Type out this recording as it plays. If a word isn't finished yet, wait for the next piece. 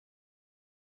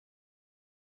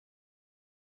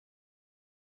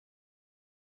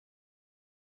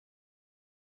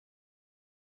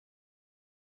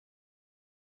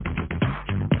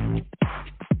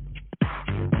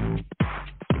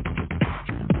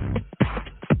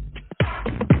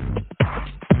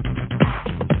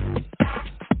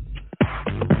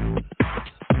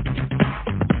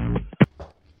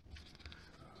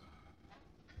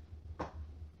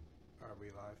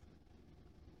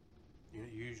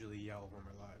usually yell when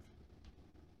we're live.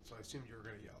 So I assumed you were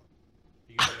going to yell.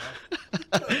 You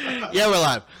gonna yell? Yeah, we're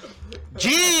live.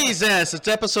 Jesus, it's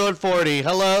episode 40.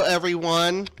 Hello,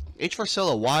 everyone. H.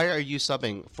 Farcilla, why are you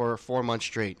subbing for 4 months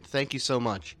straight? Thank you so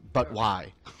much. But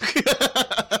why?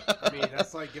 I mean,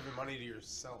 that's like giving money to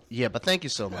yourself. Yeah, but thank you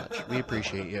so much. We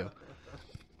appreciate you.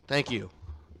 Thank you.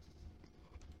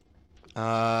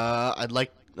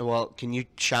 Well, can you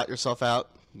shout yourself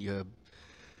out? You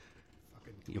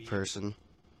person.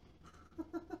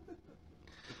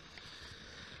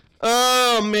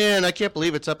 Oh, man, I can't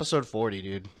believe it's episode 40,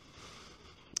 dude.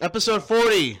 Episode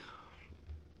 40.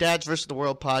 Dads vs. the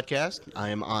World podcast. I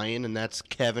am Ian, and that's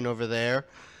Kevin over there.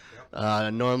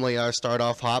 Yep. Normally I start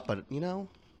off hot, but, you know,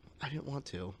 I didn't want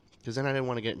to, because then I didn't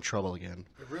want to get in trouble again.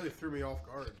 It really threw me off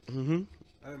guard. Mm-hmm.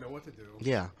 I didn't know what to do.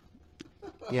 Yeah.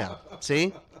 Yeah.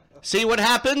 See? See what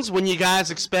happens when you guys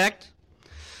expect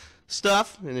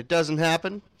stuff, and it doesn't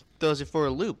happen? Throws you for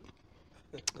a loop.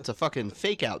 It's a fucking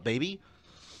fake out, baby.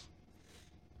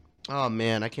 Oh,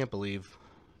 man, I can't believe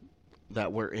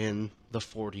that we're in the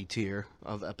 40 tier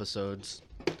of episodes.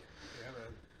 Yeah,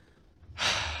 man.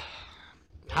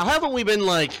 How haven't we been,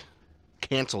 like,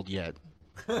 canceled yet?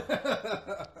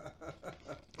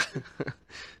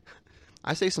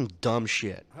 I say some dumb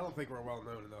shit. I don't think we're well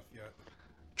known enough yet.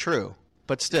 True.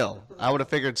 But still, I would have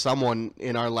figured someone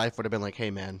in our life would have been like, hey,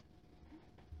 man,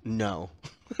 no.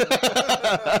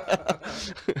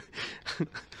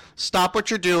 Stop what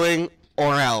you're doing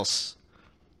or else.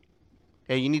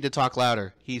 Hey, you need to talk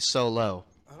louder. He's so low.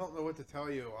 I don't know what to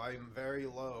tell you. I'm very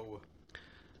low.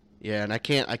 Yeah, and I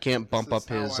can't bump up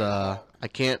his I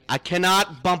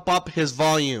cannot bump up his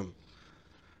volume.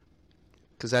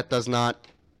 Cuz that does not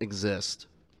exist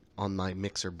on my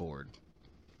mixer board.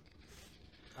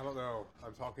 I don't know.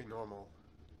 I'm talking normal.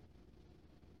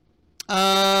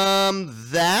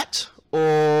 That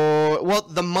or well,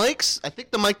 the mics. I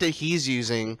think the mic that he's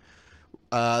using.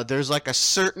 There's like a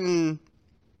certain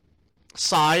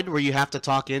side where you have to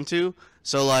talk into.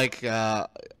 So like, yeah.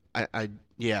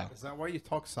 Is that why you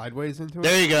talk sideways into it?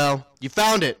 There you go. You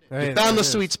found it. Hey, you found the it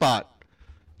is. sweet spot.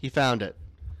 You found it.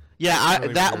 Yeah,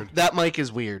 Really weird. that mic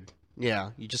is weird.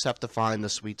 Yeah, you just have to find the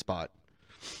sweet spot.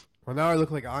 Well, now I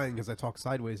look like Ian because I talk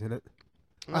sideways in it.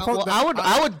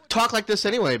 I would talk like this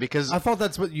anyway because I thought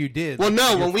that's what you did. well,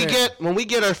 no, You're fair. when we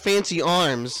get our fancy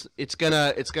arms, it's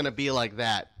gonna be like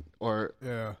that or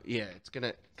Yeah. it's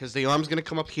gonna because the arm's gonna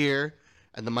come up here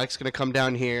and the mic's gonna come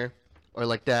down here or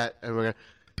like that and we're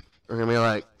gonna be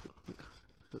like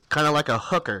kind of like a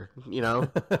hooker, you know,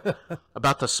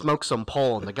 about to smoke some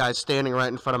pole and the guy's standing right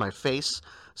in front of my face,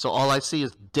 so all I see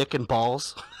is dick and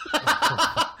balls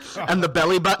and the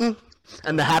belly button.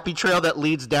 And the happy trail that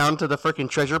leads down to the freaking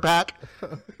treasure pack.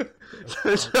 So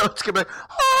it's going to be like,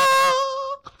 ah!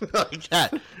 Like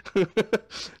that.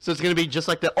 So it's going to be just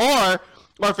like that. Or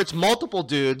if it's multiple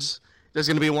dudes, there's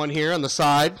going to be one here on the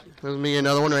side. There's going to be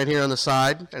another one right here on the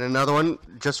side. And another one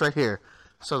just right here.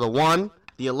 So the 1,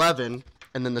 the 11,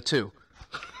 and then the 2.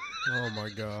 Oh, my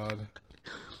God.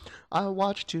 I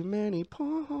watch too many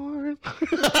porn.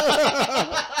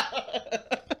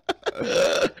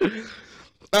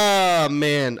 Oh,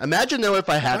 man. Imagine, though, if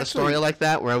I had a story like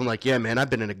that where I'm like, yeah, man, I've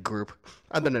been in a group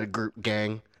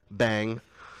gang, bang.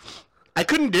 I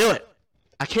couldn't do it.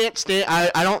 I can't stand,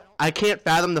 I can't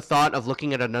fathom the thought of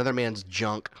looking at another man's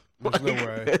junk. There's no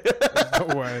way. There's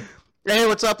no way. Hey,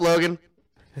 what's up, Logan?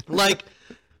 Like,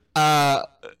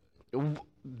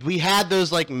 we had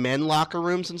those, like, men locker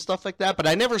rooms and stuff like that, but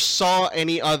I never saw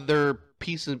any other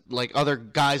piece of, like, other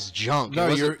guys' junk. No,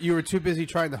 you were too busy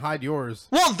trying to hide yours.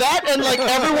 Well, that and, like,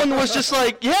 everyone was just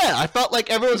like, yeah, I felt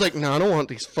like everyone's like, no, I don't want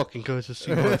these fucking guys to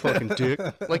see my fucking dick.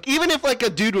 Like, even if, like, a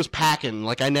dude was packing,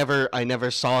 like, I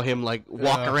never saw him, like,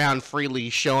 walk around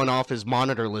freely showing off his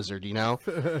monitor lizard, you know?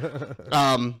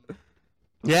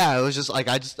 Yeah, it was just, like,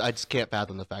 I just can't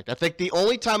fathom the fact. I think the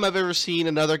only time I've ever seen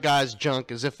another guy's junk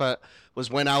is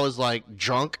was when I was, like,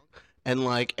 drunk. And,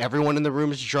 like, everyone in the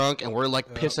room is drunk, and we're,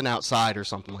 like, pissing outside or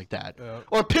something like that.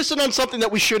 Or pissing on something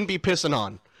that we shouldn't be pissing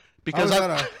on. Because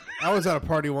I was at a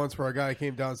party once where a guy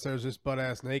came downstairs just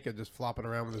butt-ass naked, just flopping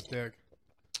around with his dick.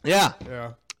 Yeah.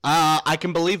 Yeah. I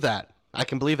can believe that.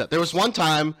 There was one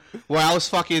time where I was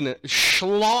fucking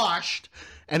sloshed,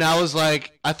 and I was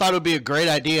like, I thought it would be a great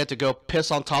idea to go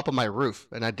piss on top of my roof,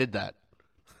 and I did that.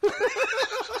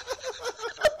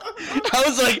 I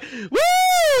was like,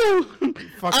 woo!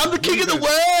 I'm the king of the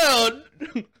world!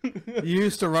 You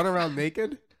used to run around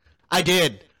naked? I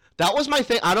did. That was my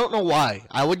thing. I don't know why.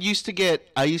 I used to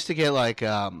get like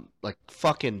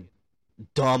fucking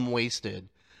dumb wasted.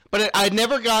 But I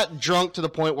never got drunk to the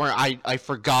point where I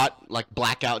forgot, like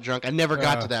blackout drunk. I never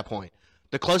got to that point.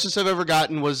 The closest I've ever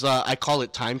gotten was I call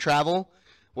it time travel,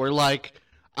 where like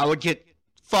I would get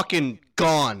fucking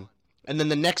gone, and then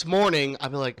the next morning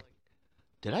I'd be like,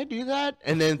 did I do that?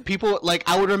 And then people, like,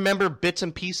 I would remember bits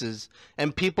and pieces,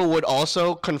 and people would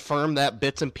also confirm that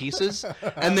bits and pieces,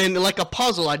 and then like a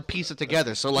puzzle, I'd piece it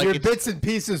together. So like your bits and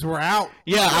pieces were out.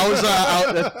 Yeah, I was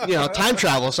time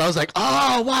travel, so I was like,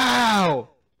 oh wow,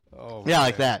 Oh, yeah,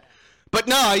 like that. But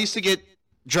no, I used to get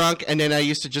drunk, and then I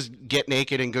used to just get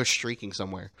naked and go streaking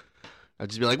somewhere. I'd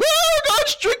just be like, woo, going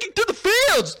streaking through the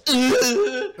fields.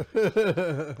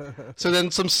 So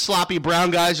then some sloppy brown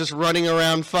guys just running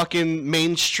around fucking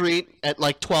Main Street at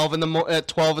like 12 in the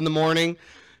morning,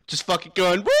 just fucking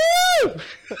going, woo!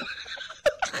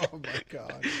 Oh my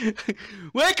god.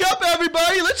 Wake up,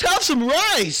 everybody! Let's have some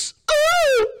rice.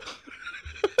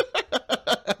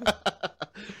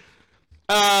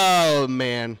 Oh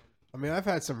man. I mean, I've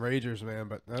had some ragers, man,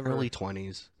 but never, Early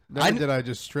 20s. never did I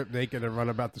just strip naked and run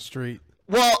about the street.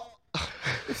 Well,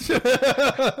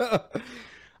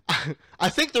 I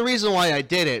think the reason why I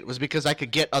did it was because I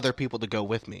could get other people to go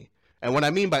with me. And what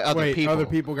I mean by other people... other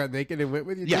people got naked and went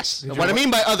with you? Yes. Did What I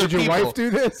mean by other did people... your wife do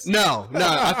this? No.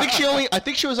 I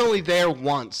think she was only there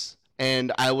once,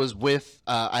 and I was with...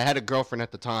 I had a girlfriend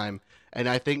at the time, and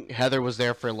I think Heather was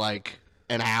there for like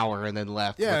an hour and then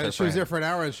left. Yeah, with her she was friend. there for an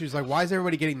hour, and she's like, "Why is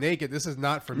everybody getting naked? This is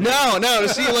not for me." No.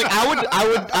 See, like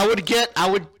I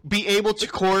would be able to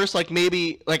chorus like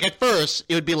maybe like at first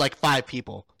it would be like 5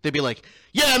 people. They'd be like,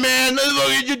 "Yeah, man,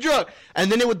 look, you're drunk,"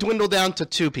 and then it would dwindle down to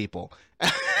 2 people,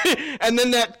 and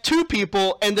then that 2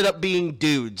 people ended up being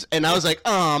dudes, and I was like,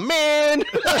 "Oh man,"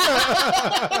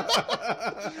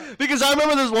 because I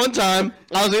remember this one time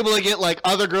I was able to get like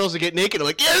other girls to get naked. I'm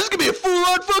like, "Yeah, this is gonna be a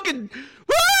full-on fucking."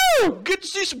 Woo! Get to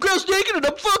see some girls naked and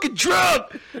I'm fucking drunk.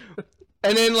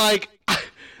 And then like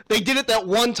they did it that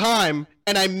one time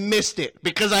and I missed it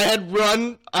because I had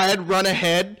run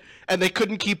ahead and they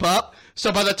couldn't keep up.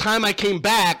 So by the time I came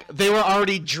back, they were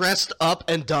already dressed up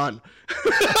and done.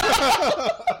 I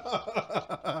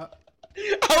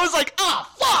was like,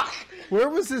 "Ah, fuck." Where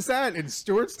was this at? In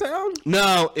Stewartstown?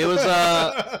 No, it was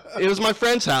my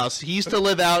friend's house. He used to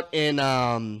live out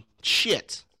in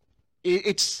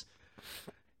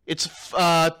It's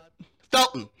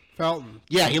Felton. Felton.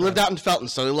 Yeah, he lived out in Felton,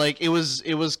 so like it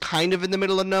was kind of in the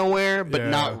middle of nowhere, but Yeah.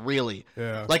 not really.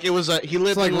 Yeah. Like it was he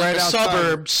lived like in like right a outside.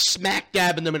 suburb, smack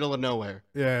dab in the middle of nowhere.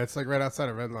 Yeah, it's like right outside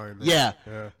of Red Line. Yeah.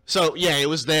 Yeah. So yeah, it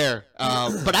was there.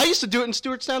 But I used to do it in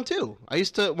Stewartstown too.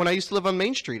 When I used to live on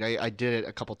Main Street, I did it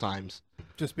a couple times.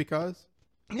 Just because?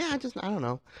 Yeah, I don't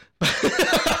know. Yeah,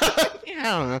 I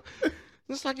don't know.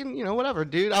 Just fucking, whatever,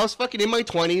 dude. I was fucking in my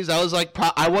 20s. I was like,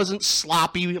 I wasn't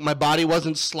sloppy. My body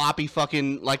wasn't sloppy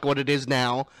fucking like what it is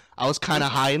now. I was kind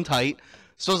of high and tight.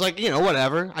 So I was like,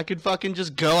 whatever. I could fucking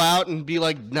just go out and be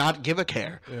like, not give a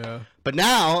care. Yeah. But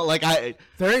now, like,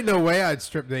 There ain't no way I'd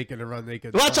strip naked and run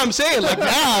naked. well, that's what I'm saying. Like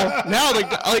now,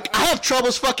 like I have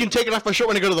troubles fucking taking off my shirt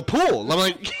when I go to the pool. I'm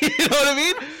like, you know what I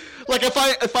mean? Like if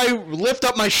I lift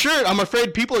up my shirt, I'm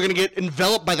afraid people are gonna get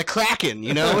enveloped by the Kraken. So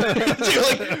you're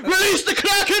like, release the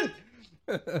Kraken.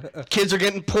 Kids are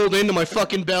getting pulled into my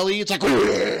fucking belly. It's like,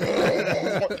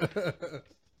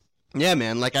 yeah,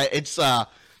 man. Like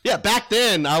back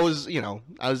then I was,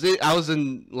 I was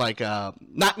in like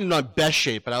not in my best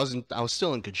shape, but I was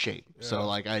still in good shape. Yeah. So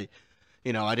like I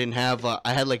didn't have I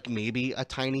had like maybe a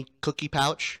tiny cookie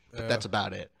pouch, but that's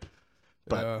about it.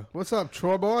 But what's up,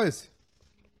 Troy boys?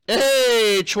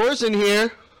 Hey, Chor's in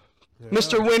here. Yeah.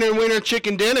 Mr. Winner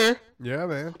Chicken Dinner. Yeah,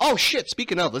 man. Oh shit!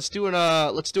 Speaking of, let's do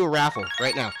a raffle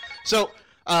right now. So,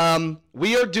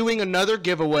 we are doing another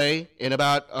giveaway in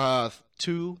about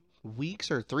 2 weeks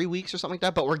or 3 weeks or something like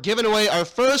that. But we're giving away our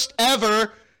first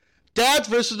ever Dads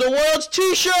versus the World's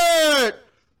T-shirt.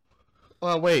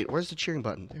 Oh wait, where's the cheering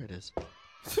button? There it is.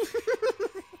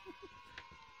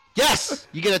 Yes,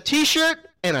 you get a T-shirt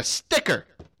and a sticker.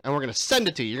 And we're going to send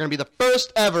it to you. You're going to be the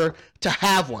first ever to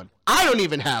have one. I don't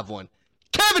even have one.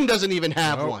 Kevin doesn't even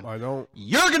have one. I don't.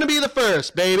 You're going to be the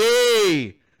first,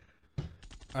 baby.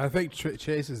 I think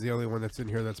Chase is the only one that's in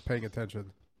here that's paying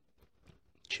attention.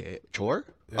 Chore?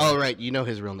 Yeah. Oh, right. You know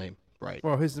his real name. Right.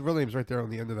 Well, his real name's right there on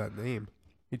the end of that name.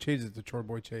 He changed it to Chore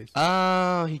Boy Chase.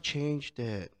 Oh, he changed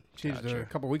it. Changed it a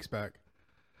couple weeks back.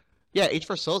 Yeah, H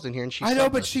for Soul's in here, and I know,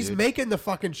 but she's making the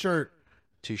fucking shirt.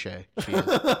 Touche. All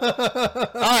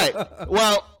right.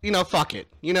 Well, fuck it.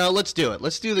 Let's do it.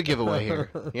 Let's do the giveaway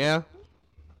here. Yeah?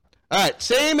 All right.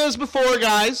 Same as before,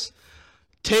 guys.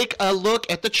 Take a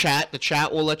look at the chat. The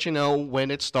chat will let you know when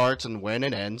it starts and when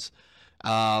it ends.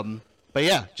 But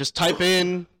yeah, just type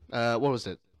in, what was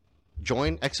it?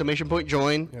 Join, !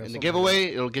 Join in the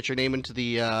giveaway. It'll get your name into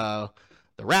the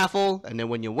the raffle, and then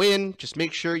when you win, just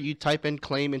make sure you type in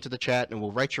claim into the chat, and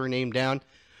we'll write your name down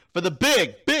for the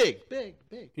big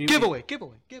giveaway.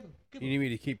 You need me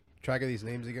to keep track of these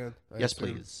names again? Yes,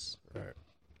 assume? please. All right.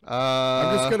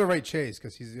 I'm just gonna write Chase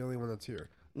because he's the only one that's here.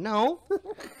 No.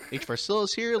 H. Farcillo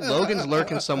is here. Logan's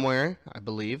lurking somewhere, I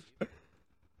believe.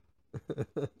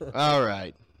 All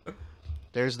right.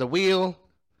 There's the wheel.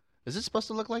 Is it supposed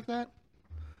to look like that?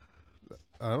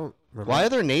 I don't remember. Why are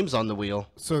there names on the wheel?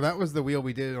 So that was the wheel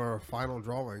we did on our final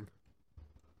drawing.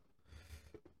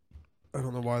 I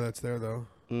don't know why that's there though.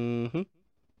 Mm-hmm.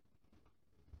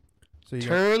 So you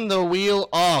Turn the wheel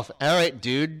off. All right,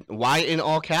 dude. Why in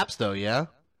all caps, though, yeah?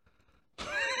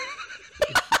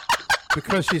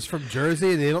 because she's from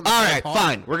Jersey, they don't. All right,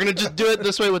 fine. We're going to just do it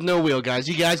this way with no wheel, guys.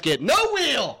 You guys get no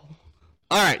wheel.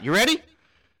 All right, you ready?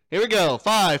 Here we go.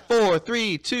 5, 4,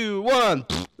 3, 2, 1.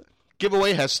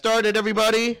 Giveaway has started,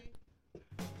 everybody.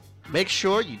 Make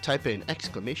sure you type in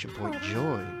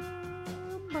 !join.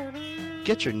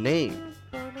 Get your name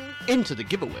into the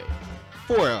giveaway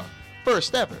for a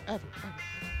first ever.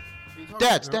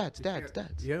 Dads.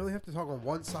 You only have to talk on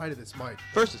one side of this mic.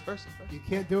 First. You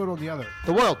can't do it on the other.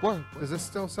 The world. Does this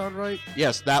still sound right?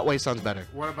 Yes, that way sounds better.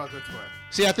 What about this way?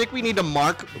 See, I think we need to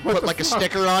put the like a fuck?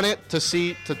 sticker on it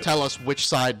to tell us which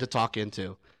side to talk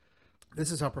into.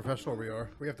 This is how professional we are.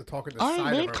 We have to talk in the All side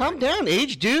right, man, of our calm mic. down,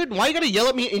 Age, dude. Why you gotta yell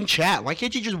at me in chat? Why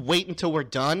can't you just wait until we're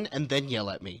done and then yell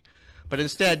at me? But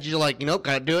instead, you're like,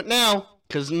 gotta do it now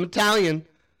because I'm Italian.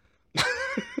 She's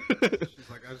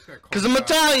like, I just got Because I'm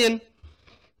Italian.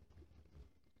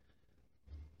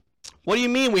 What do you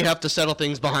mean we have to settle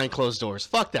things behind closed doors?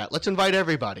 Fuck that. Let's invite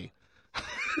everybody.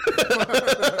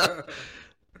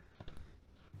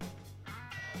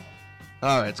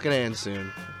 All right, it's going to end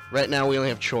soon. Right now, we only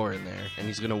have Chor in there, and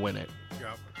he's going to win it.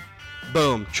 Yep.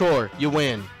 Boom. Chor, you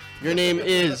win. Your name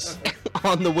is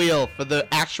on the wheel for the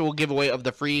actual giveaway of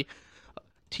the free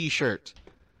t-shirt.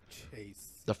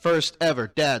 Chase. The first ever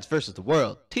Dads versus the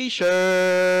World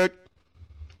t-shirt.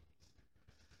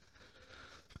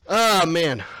 Oh,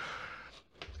 man.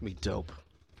 It's gonna be dope.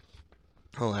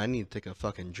 Hold on, I need to take a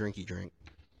fucking drinky drink.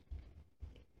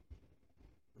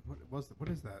 What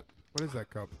is that? What is that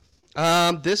cup?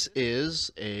 This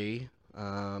is a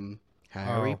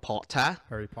Harry Oh. Potter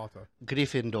Harry Potter.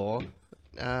 Gryffindor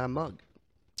mug.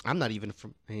 I'm not even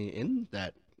in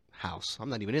that house. I'm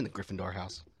not even in the Gryffindor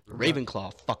house.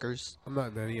 Ravenclaw, fuckers. I'm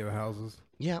not in any of the houses.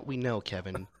 Yeah, we know,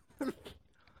 Kevin.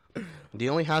 The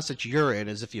only house that you're in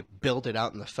is if you built it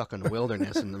out in the fucking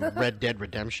wilderness in the Red Dead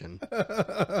Redemption.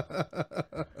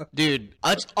 Dude,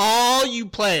 that's all you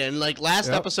play. And like last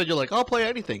Yep. episode, you're like, I'll play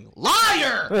anything.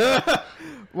 Liar!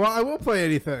 Well, I will play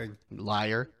anything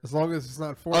Liar. as long as it's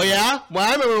not for. Oh, yeah? Well,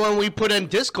 I remember when we put in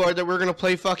Discord that we were going to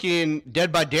play fucking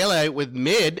Dead by Daylight with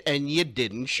Mid, and you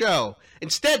didn't show.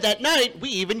 Instead, that night, we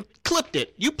even clipped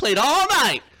it. You played all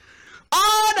night.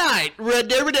 All night. Red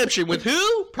Dead Redemption with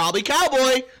who? Probably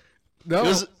Cowboy. No, It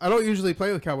was- I don't usually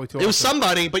play with Cowboy too It was often.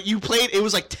 somebody, but you played, it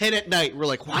was like 10 at night. We're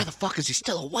like, why the fuck is he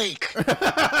still awake?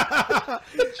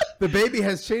 The baby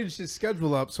has changed his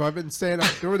schedule up, so I've been staying up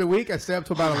during the week. I stay up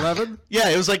till about 11. Yeah,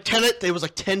 it was like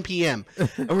 10 p.m.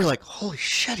 And we're like, holy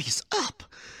shit, he's up.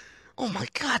 Oh my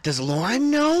God, does Lauren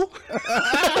know?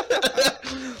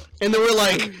 And then we're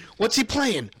like, what's he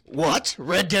playing? What?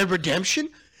 Red Dead Redemption?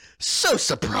 So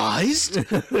surprised.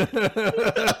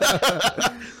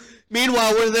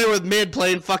 Meanwhile, we're there with Mid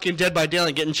playing fucking Dead by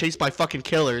Daylight, getting chased by fucking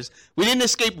killers. We didn't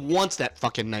escape once that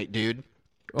fucking night, dude.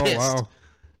 Oh, Pissed. wow.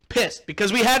 Pissed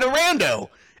because we had a rando,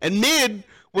 and Mid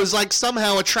was like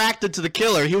somehow attracted to the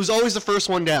killer. He was always the first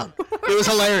one down. It was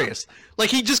hilarious. Like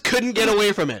he just couldn't get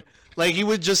away from it. Like he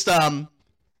would just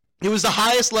he was the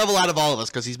highest level out of all of us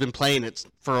because he's been playing it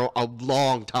for a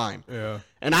long time. Yeah.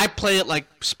 And I play it like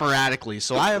sporadically,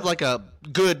 so I have like a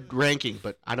good ranking,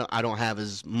 but I don't have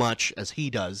as much as he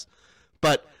does.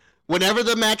 But whenever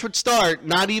the match would start,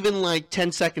 not even like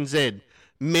 10 seconds in,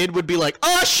 Mid would be like,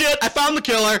 "Oh shit, I found the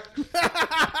killer."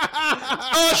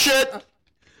 Oh shit.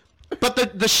 But the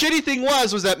shitty thing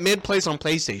was that Mid plays on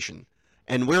PlayStation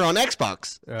and we're on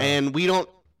Xbox, Yeah. and we don't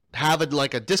have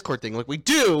like a Discord thing like we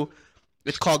do.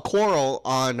 It's called Quarrel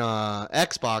on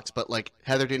Xbox, but like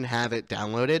Heather didn't have it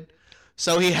downloaded.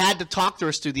 So he had to talk to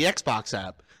us through the Xbox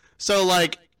app. So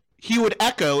like he would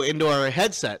echo into our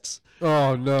headsets.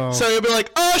 Oh, no. So he'd be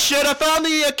like, "Oh shit, I found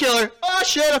the killer. Oh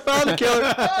shit, I found the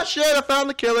killer. Oh shit, I found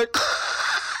the killer."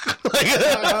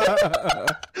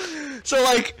 So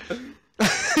like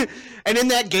and in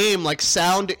that game, like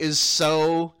sound is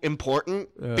so important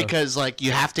because like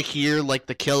you have to hear like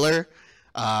the killer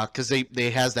because they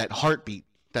has that heartbeat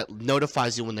that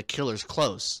notifies you when the killer's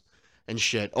close. and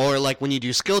shit. Or like when you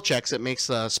do skill checks, it makes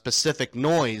a specific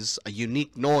noise, a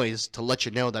unique noise to let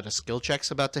you know that a skill check's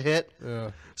about to hit.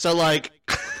 Yeah. So like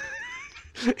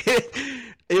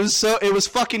it was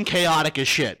fucking chaotic as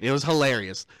shit. It was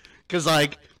hilarious. Cause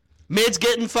like mid's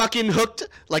getting fucking hooked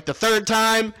like the third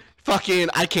time. Fucking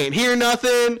I can't hear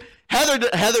nothing.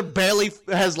 Heather barely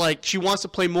has like she wants to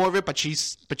play more of it, but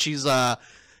she's not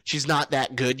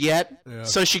that good yet. Yeah.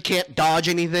 So she can't dodge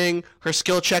anything. Her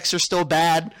skill checks are still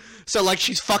bad. So like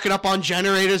she's fucking up on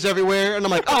generators everywhere, and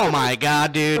I'm like, oh my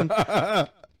god, dude.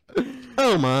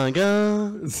 Oh my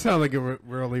god. It sounded like it went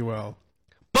really well.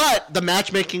 But the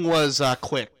matchmaking was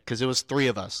quick because it was 3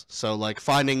 of us. So like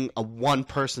finding one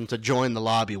person to join the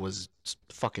lobby was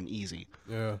fucking easy.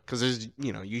 Yeah. Because there's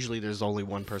usually there's only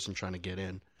one person trying to get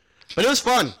in. But it was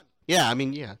fun. Yeah, I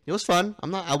mean, yeah, it was fun.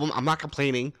 I'm not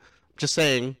complaining. Just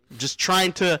saying, just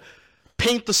trying to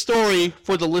paint the story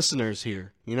for the listeners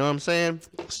here. You know what I'm saying?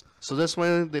 So this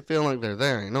way they feel like they're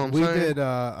there. You know what I'm saying?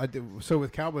 I did. So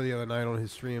with Cowboy the other night on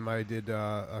his stream, I did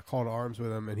a Call to Arms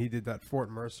with him, and he did that Fort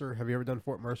Mercer. Have you ever done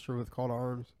Fort Mercer with Call to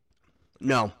Arms?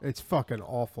 No. It's fucking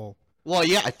awful. Well,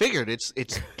 yeah, I figured it's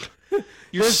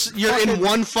you're in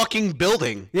one fucking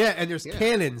building. Yeah, and there's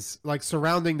cannons like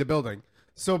surrounding the building.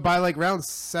 So by like round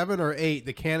 7 or 8,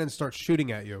 the cannon starts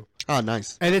shooting at you. Oh,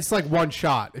 nice. And it's like one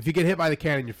shot. If you get hit by the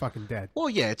cannon, you're fucking dead. Well,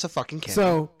 yeah, it's a fucking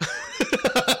cannon.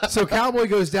 So Cowboy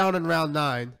goes down in round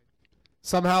 9.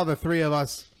 Somehow the 3 of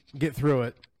us get through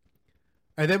it.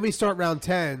 And then we start round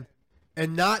 10.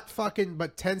 And not fucking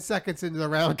but 10 seconds into the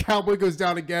round, Cowboy goes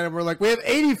down again. And we're like, we have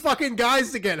 80 fucking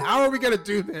guys to get. How are we going to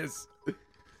do this?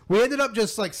 We ended up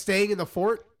just like staying in the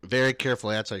fort. Very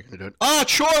carefully, that's how you're going to do it. Oh,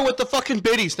 Chor with the fucking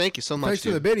biddies. Thank you so much, Thanks dude.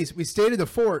 to the biddies. We stayed in the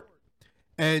fort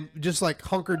and just like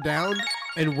hunkered down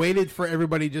and waited for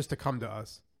everybody just to come to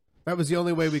us. That was the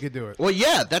only way we could do it. Well,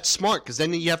 yeah, that's smart because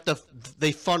then you have to.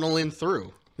 They funnel in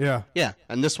through. Yeah. Yeah,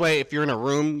 and this way, if you're in a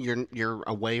room, you're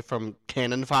away from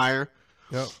cannon fire.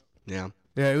 Yep. Yeah.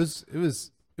 Yeah. It was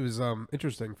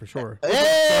interesting for sure.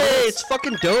 Hey, it's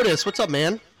fucking Dotus. What's up,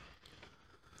 man?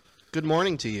 Good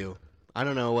morning to you. I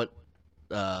don't know what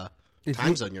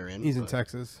time zone you're in. He's in but-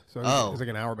 Texas, so Oh. he's like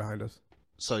an hour behind us.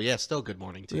 So yeah, still good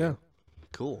morning to Yeah. you.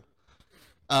 Cool.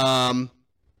 Yeah,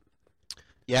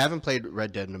 I haven't played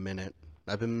Red Dead in a minute.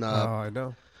 I've been I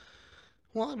know.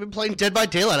 Well, I've been playing Dead by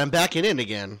Daylight. I'm back in it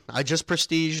again. I just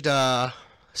prestiged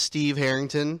Steve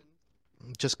Harrington,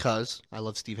 just cause I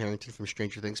love Steve Harrington from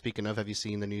Stranger Things. Speaking of, have you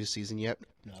seen the new season yet?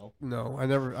 No. No, I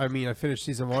never. I mean, I finished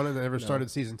season 1 and I never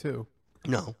started season 2.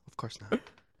 No, of course not.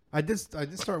 I did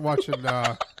start watching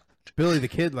Billy the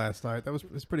Kid last night. That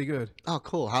was pretty good. Oh,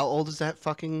 cool. How old is that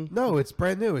fucking No, it's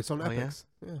brand new. It's on yeah? Epix.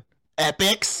 Yeah.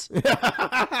 Epics?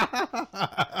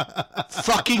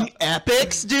 Fucking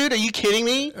Epics, dude? Are you kidding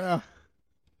me? Yeah.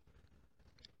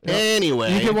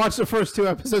 Anyway. You can watch the first 2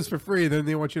 episodes for free, then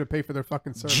they want you to pay for their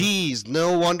fucking service. Jeez,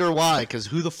 no wonder why, because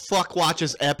who the fuck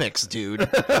watches Epics, dude?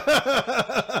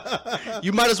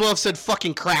 You might as well have said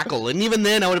fucking Crackle, and even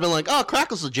then I would have been like, oh,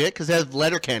 Crackle's legit, because it has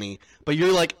Letterkenny, but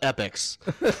you're like Epics.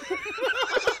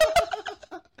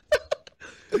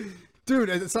 Dude,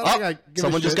 it's not Oh, like I give a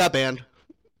someone just shit. got banned.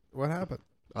 What happened?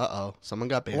 Uh-oh, someone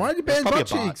got banned. Why'd you It's ban probably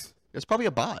Butt a bot. Cheeks? It's probably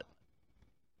a bot.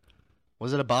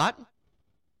 Was it a bot?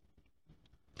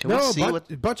 Can we No, see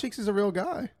what... Butt Cheeks is a real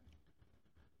guy.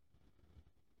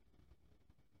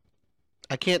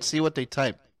 I can't see what they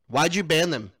typed. Why'd you ban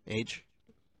them, H?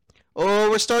 Oh,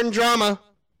 we're starting drama.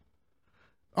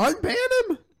 Unban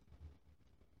him?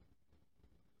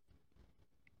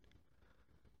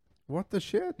 What the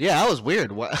shit? Yeah, that was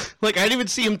weird. What? Like, I didn't even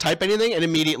see him type anything, and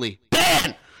immediately,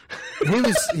 ban!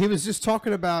 He was just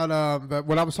talking about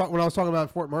when I was talking about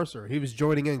Fort Mercer. He was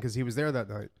joining in because he was there that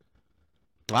night.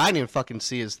 Well, I didn't even fucking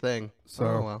see his thing. So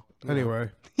Oh, well. anyway,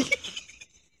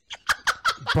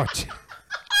 but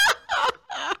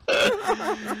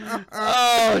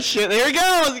Oh, shit. There he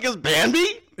goes. He goes,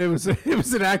 Bambi? it was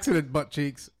an accident. Butt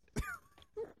Cheeks.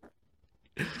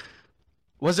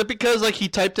 Was it because, like, he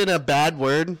typed in a bad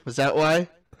word? Was that why?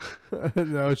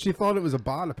 No, she thought it was a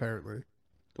bot. Apparently,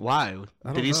 Why?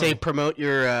 don't Did he know. say promote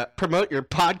your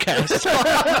podcast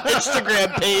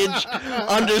Instagram page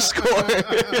 _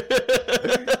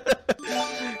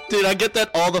 Dude, I get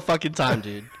that all the fucking time,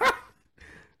 dude.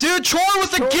 Dude, Chor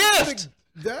with a gift!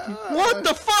 What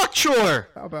the fuck, Chor?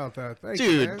 How about that? Thank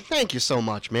you, Dude, man. thank you so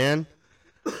much, man.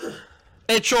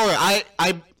 Hey, Chor,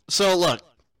 so look,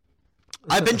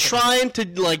 I've been trying to,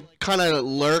 like, kind of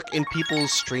lurk in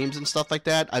people's streams and stuff like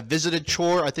that. I visited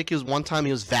Chor. I think it was one time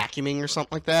he was vacuuming or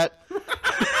something like that.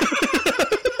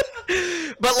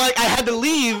 But, like, I had to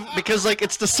leave because, like,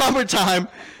 it's the summertime,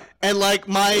 and, like,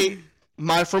 my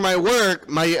for my work,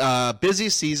 my busy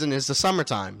season is the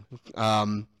summertime,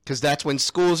 because that's when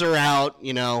schools are out,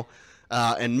 you know,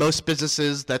 and most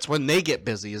businesses, that's when they get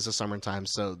busy is the summertime.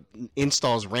 So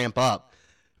installs ramp up,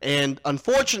 and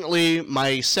unfortunately,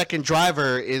 my second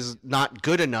driver is not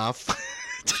good enough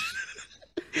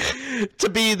to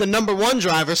be the number one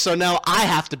driver. So now I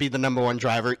have to be the number one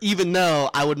driver, even though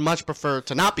I would much prefer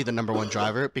to not be the number one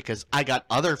driver because I got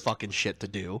other fucking shit to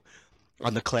do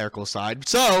on the clerical side.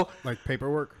 So, Like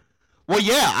paperwork. well,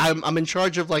 yeah, I'm in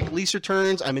charge of like lease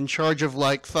returns. I'm in charge of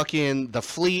like fucking the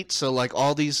fleet. So like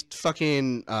all these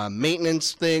fucking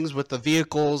maintenance things with the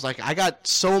vehicles. Like I got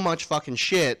so much fucking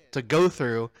shit to go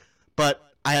through,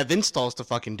 but I have installs to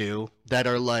fucking do that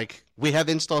are like, we have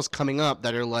installs coming up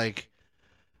that are like,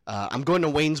 I'm going to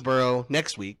Waynesboro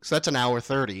next week. So that's an hour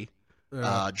 30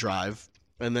 drive.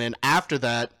 And then after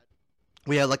that,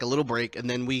 we have like a little break and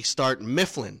then we start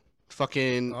Mifflin.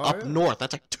 Fucking up north.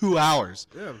 That's like 2 hours.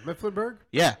 Yeah, Mifflinburg.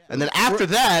 Yeah, and then after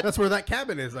that, That's where that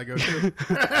cabin is. I go to.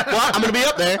 well, I'm gonna be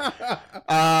up there.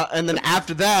 And then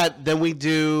after that, then we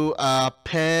do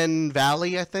Penn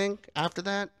Valley. I think after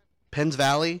that, Penn's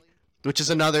Valley, which is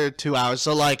another 2 hours.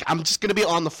 So like, I'm just gonna be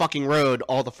on the fucking road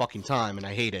all the fucking time, and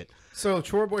I hate it. So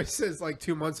Chore Boy says like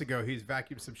 2 months ago he's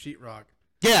vacuumed some sheetrock,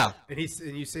 Yeah, and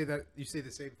you say the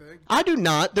same thing. I do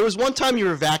not. There was one time you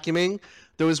were vacuuming.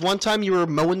 There was one time you were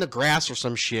mowing the grass or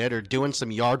some shit or doing some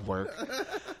yard work.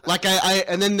 Like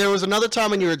and then there was another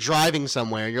time when you were driving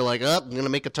somewhere. You're like, oh, I'm going to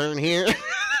make a turn here.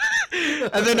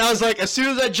 And then I was like, as soon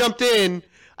as I jumped in,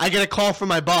 I get a call from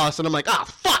my boss and I'm like, ah,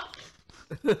 fuck.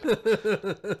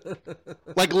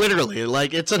 Like literally,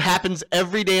 like it happens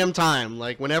every damn time.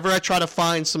 Like whenever I try to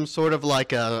find some sort of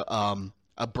like a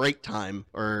break time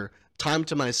or time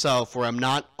to myself where I'm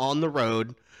not on the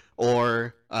road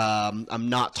or I'm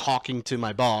not talking to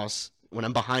my boss when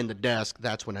I'm behind the desk,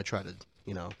 that's when I try to,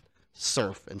 you know,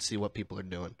 surf and see what people are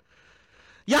doing.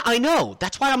 Yeah, I know.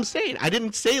 That's why I'm saying. I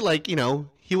didn't say, like, you know,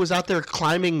 he was out there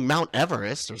climbing Mount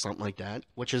Everest or something like that,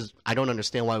 which is, I don't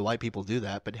understand why white people do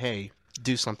that, but hey,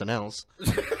 do something else.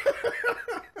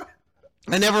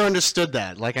 I never understood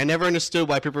that. Like, I never understood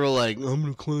why people were like, I'm going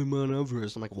to climb Mount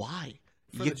Everest. I'm like, why?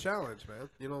 For the challenge, man.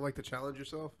 You don't like to challenge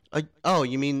yourself? Oh,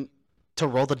 you mean to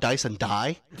roll the dice and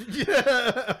die?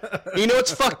 Yeah. You know,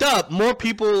 it's fucked up. More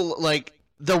people, like,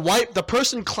 the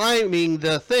person climbing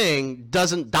the thing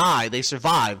doesn't die. They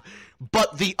survive.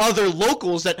 But the other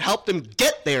locals that helped them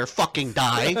get there fucking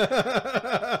die.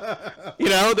 You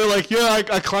know, they're like, yeah,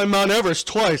 I climbed Mount Everest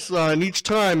twice. And each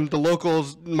time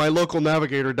my local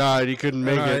navigator died. He couldn't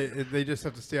make it. They just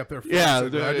have to stay up there. Yeah,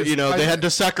 they had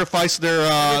to sacrifice their...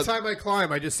 every time I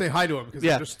climb, I just say hi to them because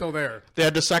they're just still there. They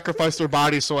had to sacrifice their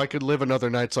body so I could live another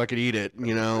night so I could eat it.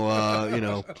 You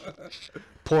know,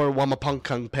 poor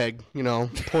Wamapunkung Peg. You know,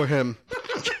 poor him.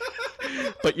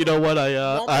 But you know what?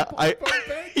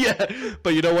 Yeah,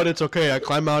 but you know what? It's okay. I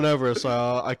climbed Mount Everest.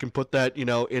 I can put that, you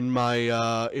know, in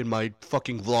my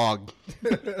fucking vlog.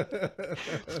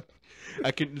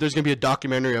 There's gonna be a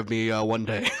documentary of me one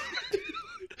day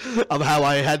of how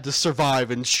I had to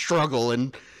survive and struggle,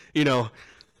 and you know,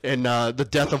 and the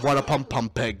death of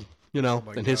Wamapunkpeg, you know,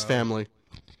 and his family.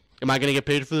 Am I gonna get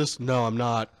paid for this? No, I'm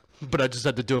not. But I just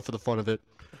had to do it for the fun of it.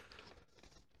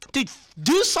 Dude,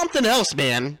 do something else,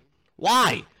 man.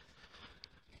 Why?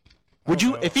 Would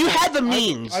you, if you had the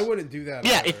means? I wouldn't do that.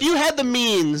 Yeah, either. if you had the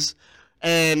means,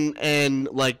 and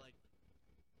like,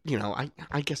 you know,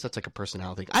 I guess that's like a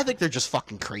personality thing. I think they're just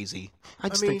fucking crazy. I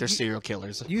just think they're serial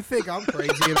killers. You think I'm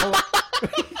crazy? And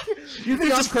you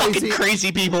think I'm just crazy? Fucking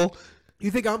crazy people.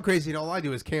 You think I'm crazy? And all I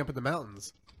do is camp in the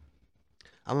mountains.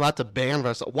 I'm about to ban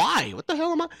myself. Why? What the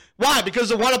hell am I? Why?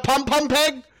 Because of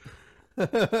Wamapunkpeg?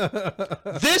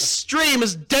 This stream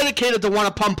is dedicated to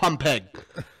Wamapunkpeg.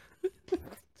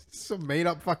 Some made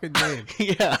up fucking name.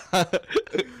 Yeah.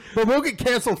 But we'll get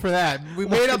canceled for that. We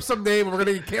made up some name and we're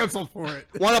gonna get canceled for it.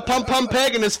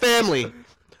 Wamapunkpeg and his family.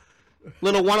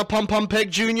 Little Wamapunkpeg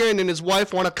Jr. and then his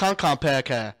wife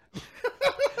Wamapunkpeg.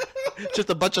 Just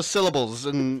a bunch of syllables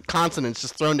and consonants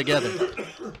just thrown together.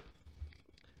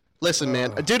 Listen,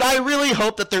 man. Dude, I really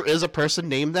hope that there is a person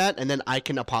named that and then I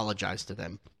can apologize to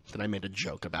them that I made a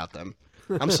joke about them.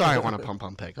 I'm sorry,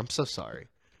 Wamapunkpeg. I'm so sorry.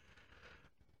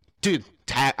 Dude,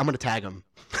 I'm going to tag him.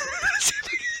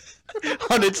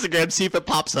 On Instagram, see if it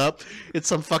pops up. It's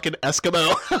some fucking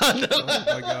Eskimo. Oh,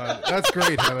 my God. That's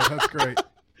great, Heather. That's great.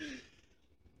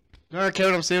 Alright,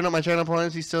 Kevin, I'm saving up my channel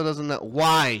points. He still doesn't know.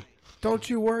 Why? Don't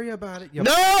you worry about it.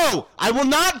 No! I will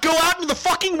not go out into the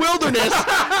fucking wilderness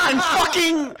and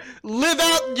fucking live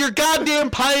out your goddamn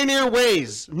pioneer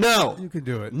ways. No. You can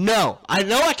do it. No. I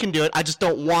know I can do it. I just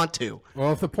don't want to.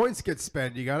 Well, if the points get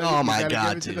spent, you gotta. Oh my give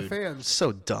god, it dude. to the fans.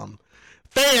 So dumb.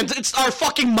 Fans, it's our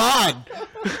fucking mod.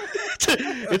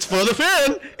 It's for the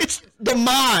fan. It's the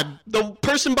mod. The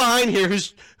person behind here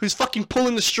who's fucking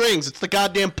pulling the strings. It's the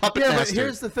goddamn puppet Yeah, master. but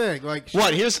here's the thing. Like,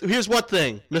 What? Here's what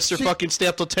thing? Mr. She- fucking stay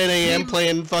up till 10 a.m.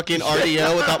 playing fucking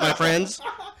RDO without my friends?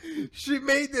 she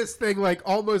made this thing like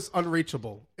almost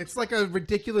unreachable. It's like a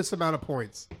ridiculous amount of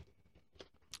points.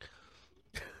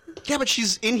 Yeah, but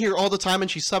she's in here all the time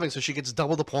and she's subbing, so she gets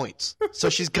double the points. So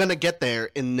she's gonna get there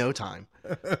in no time.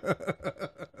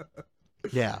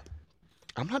 Yeah.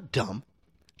 I'm not dumb.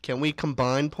 Can we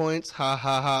combine points? Ha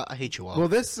ha ha. I hate you all. Well,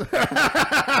 this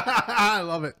I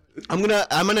love it. I'm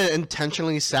gonna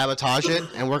intentionally sabotage it,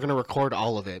 and we're gonna record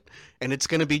all of it, and it's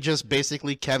gonna be just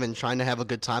basically Kevin trying to have a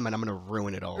good time, and I'm gonna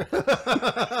ruin it all.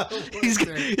 he's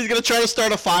gonna try to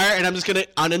start a fire, and I'm just gonna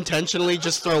unintentionally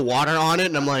just throw water on it,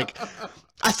 and I'm like,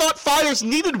 I thought fires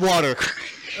needed water.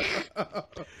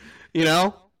 You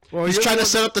know? Well, He's you're trying the to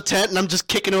set up the tent, and I'm just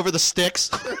kicking over the sticks.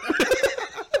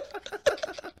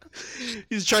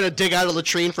 He's trying to dig out a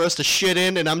latrine for us to shit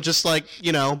in, and I'm just like,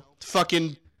 you know,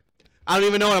 fucking. I don't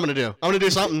even know what I'm gonna do. I'm gonna do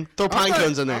something. Throw pine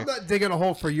cones in there. I'm not digging a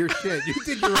hole for your shit. You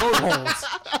dig your own holes.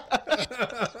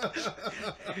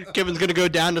 Kevin's gonna go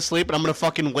down to sleep, and I'm gonna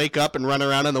fucking wake up and run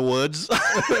around in the woods,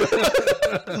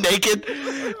 naked.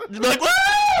 Be like, woo!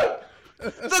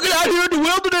 Fucking out here in the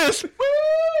wilderness.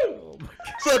 Woo!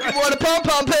 Fucking want a pom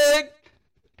pom pig.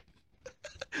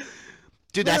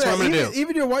 Dude, that's what I'm gonna do.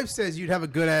 Even your wife says you'd have a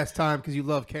good ass time because you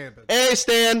love camping. Hey,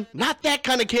 Stan, not that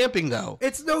kind of camping though.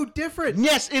 It's no different.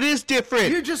 Yes, it is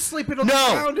different. You're just sleeping on the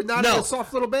No, ground and not no. in a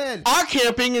soft little bed. Our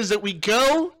camping is that we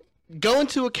go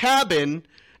into a cabin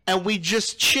and we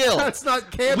just chill. That's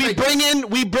not camping.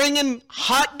 We bring in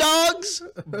hot dogs,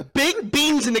 baked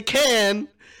beans in a can,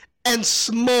 and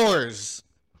s'mores.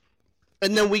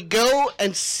 And then we go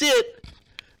and sit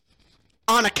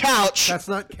on a couch That's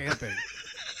not camping.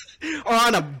 or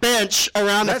on a bench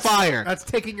around a fire. That's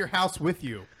taking your house with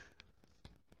you.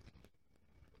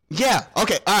 Yeah,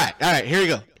 okay, alright, here you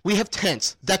go. We have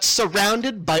tents that's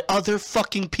surrounded by other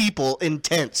fucking people in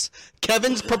tents.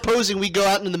 Kevin's proposing we go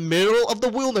out in the middle of the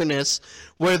wilderness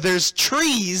where there's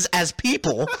trees as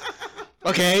people,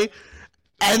 okay?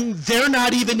 And they're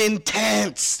not even in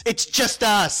tents. It's just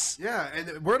us. Yeah,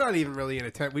 and we're not even really in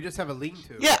a tent. We just have a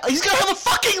lean-to. Yeah, he's gonna have a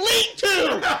fucking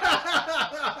lean-to!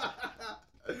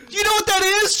 You know what that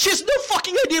is? She has no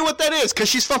fucking idea what that is, because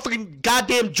she's fucking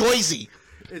goddamn Joyzy.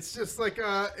 It's just like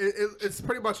it's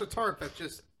pretty much a tarp that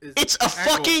just is. It's a angled.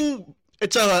 fucking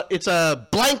it's a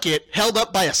blanket held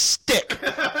up by a stick.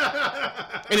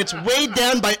 And it's weighed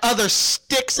down by other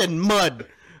sticks and mud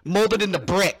molded into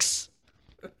bricks.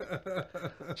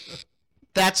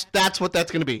 That's what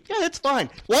that's gonna be. Yeah, that's fine.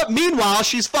 What? Meanwhile,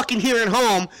 she's fucking here at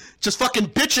home, just fucking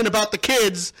bitching about the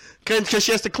kids because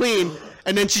she has to clean,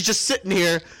 and then she's just sitting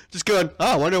here, just going, "Oh,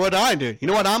 I wonder what I do." You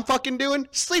know what I'm fucking doing?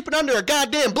 Sleeping under a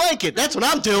goddamn blanket. That's what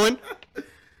I'm doing.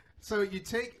 So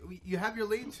you have your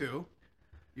lean-to,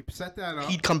 you set that up.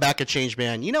 He'd come back a changed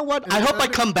man. You know what? I hope I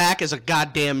come back as a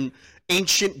goddamn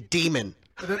ancient demon.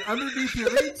 And then underneath your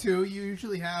lean-to, you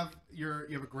usually have you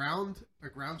have a ground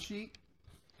sheet,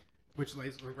 which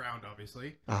lays on the ground,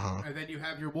 obviously. Uh-huh. And then you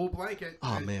have your wool blanket.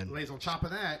 Oh, that man. lays on top of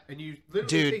that, and you literally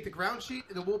Dude. take the ground sheet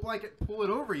and the wool blanket, pull it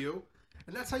over you,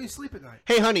 and that's how you sleep at night.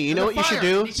 Hey, honey, you know what you should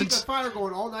do? You keep the fire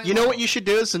going all night. You know long. what you should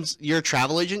do since you're a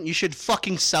travel agent? You should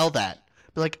fucking sell that.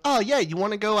 Be like, oh, yeah, you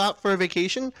want to go out for a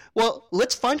vacation? Well,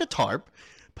 let's find a tarp,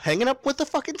 hang it up with a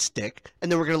fucking stick,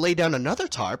 and then we're going to lay down another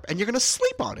tarp, and you're going to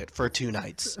sleep on it for 2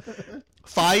 nights.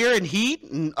 Fire and heat,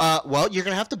 and, well, you're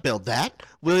going to have to build that.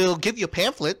 We'll give you a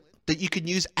pamphlet that you can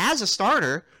use as a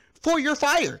starter for your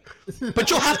fire. But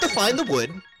you'll have to find the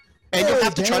wood, and you'll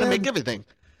have to try to make everything.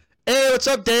 Hey, what's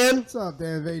up, Dan? What's up,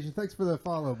 Dan Invasion? Thanks for the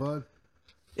follow, bud.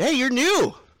 Hey, you're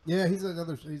new. Yeah, he's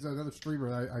another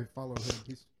streamer. I follow him.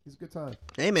 He's a good time.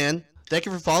 Hey, man. Thank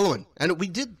you for following. And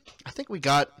I think we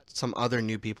got some other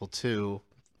new people, too.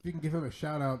 If you can give him a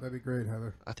shout out, that'd be great,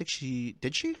 Heather. I think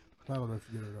did she? I don't know if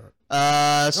you did or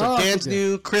not. So Oh, Dan's she did.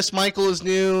 new, Chris Michael is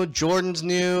new, Jordan's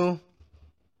new.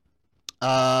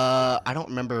 I don't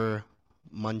remember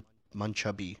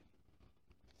Munchubby.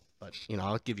 But, you know,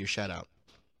 I'll give you a shout out.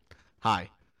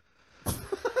 Hi.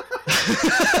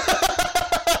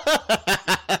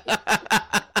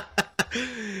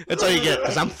 That's all you get,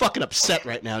 because I'm fucking upset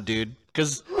right now, dude.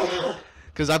 Because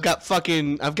I've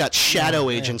got shadow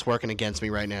agents working against me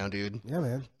right now, dude. Yeah,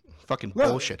 man. fucking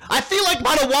bullshit. I feel like I'm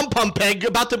on a one-pump peg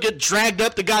about to get dragged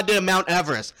up the goddamn Mount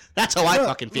Everest. That's how I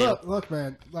fucking feel. Look,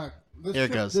 man. Look. Here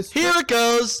it goes. Here it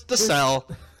goes. The cell.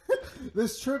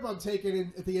 This trip I'm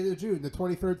taking at the end of June, the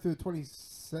 23rd through the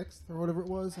 26th, or whatever it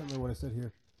was. I don't know what I said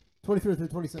here. 23rd through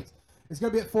the 26th. It's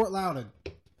going to be at Fort Loudon.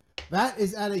 That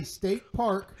is at a state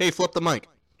park. Hey, flip the mic.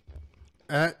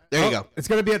 There you go. It's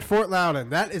going to be at Fort Loudon.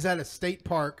 That is at a state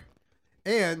park.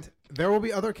 And there will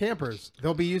be other campers.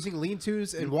 They'll be using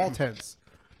lean-tos and wall tents.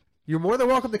 You're more than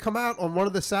welcome to come out on one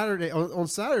of the on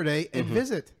Saturday and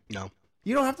visit. No.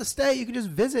 You don't have to stay. You can just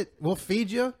visit. We'll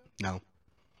feed you. No.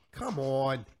 Come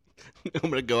on. I'm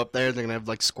going to go up there and they're going to have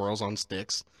like squirrels on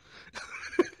sticks.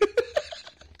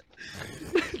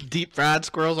 Deep fried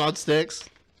squirrels on sticks.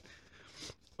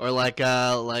 Or like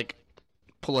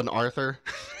pull an Arthur.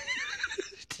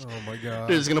 Oh my god.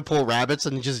 They're just going to pull rabbits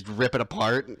and just rip it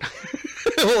apart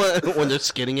when they're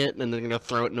skinning it, and they're going to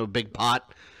throw it in a big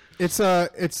pot. It's I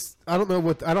don't know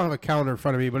what, I don't have a calendar in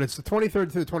front of me, but it's the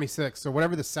 23rd through the 26th. So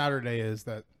whatever the Saturday is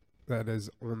that is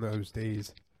on those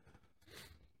days.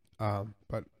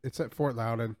 But it's at Fort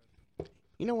Loudon.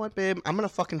 You know what, babe? I'm going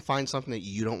to fucking find something that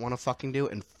you don't want to fucking do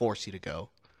and force you to go.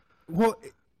 Well,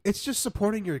 it's just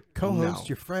supporting your co-host, No.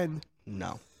 your friend.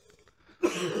 No.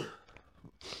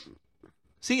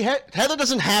 See, Heather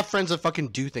doesn't have friends that fucking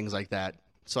do things like that.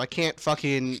 So I can't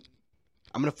fucking...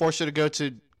 I'm going to force her to go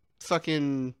to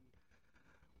fucking...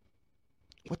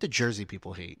 What do Jersey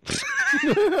people hate?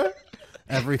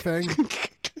 Everything.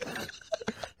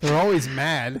 They're always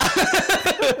mad.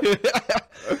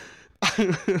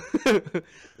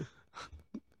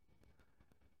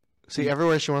 See,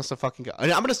 everywhere she wants to fucking go. I'm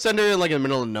going to send her like in the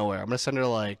middle of nowhere. I'm going to send her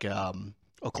like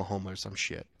Oklahoma or some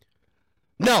shit.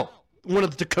 No! One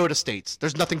of the Dakota states.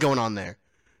 There's nothing going on there.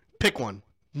 Pick one.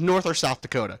 North or South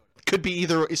Dakota. Could be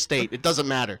either state. It doesn't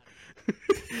matter.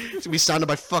 It's going to be sounded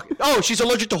by fucking... Oh, she's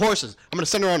allergic to horses. I'm going to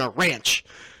send her on a ranch.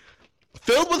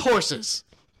 Filled with horses.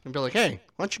 And be like, hey,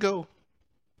 why don't you go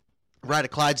ride a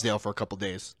Clydesdale for a couple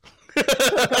days?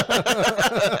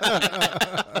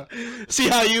 See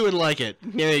how you would like it.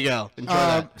 There you go. Enjoy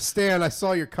that. Stan, I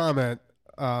saw your comment.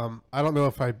 I don't know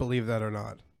if I believe that or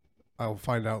not. I'll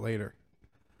find out later.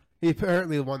 He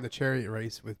apparently won the chariot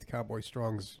race with Cowboy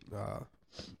Strong's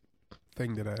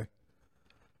thing today.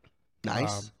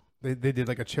 Nice. They did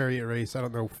like a chariot race. I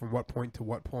don't know from what point to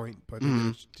what point, but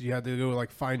you had to go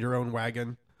like find your own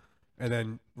wagon and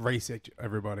then race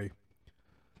everybody.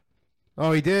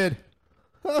 Oh, he did.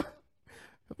 When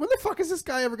the fuck is this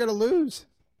guy ever gonna lose?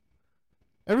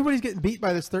 Everybody's getting beat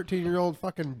by this 13-year-old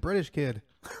fucking British kid.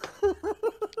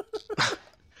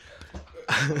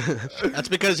 That's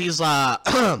because he's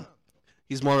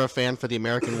he's more of a fan for the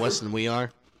American West than we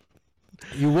are.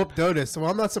 You whooped Dotis. Well,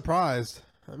 I'm not surprised.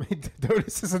 I mean,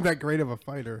 Dotis isn't that great of a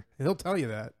fighter. He'll tell you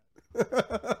that.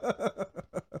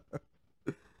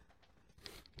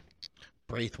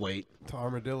 Braithwaite. To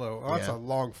Armadillo. Oh, that's Yeah. a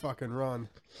long fucking run.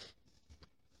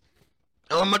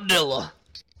 Armadillo.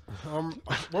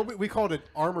 What we called it,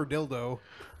 Armadildo.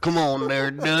 Come on there,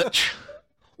 Dutch.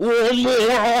 One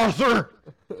more, Arthur.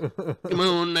 Come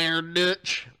on there,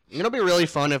 Dutch. It'll be really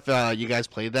fun if you guys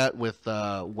played that with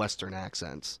Western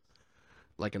accents,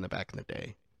 like in the back in the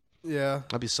day. Yeah,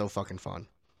 That'd be so fucking fun.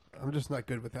 I'm just not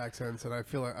good with accents, and I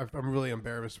feel like I'm really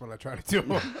embarrassed when I try to do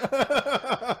them.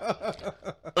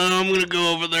 I'm gonna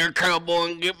go over there,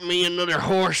 cowboy, and get me another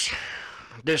horse.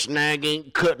 This nag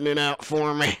ain't cutting it out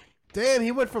for me. Damn,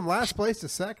 he went from last place to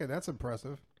second. That's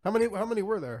impressive. How many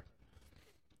were there?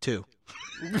 2.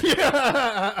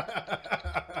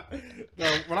 No,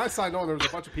 when I signed on, there was a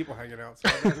bunch of people hanging out, so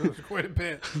I imagine there was quite a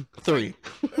bit. 3.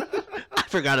 I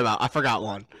forgot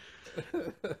one.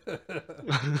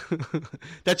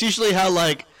 That's usually how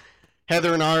like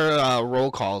Heather and our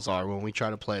roll calls are when we try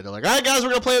to play. They're like, all right, guys, we're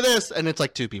gonna play this, and it's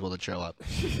like 2 people that show up.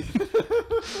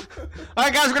 All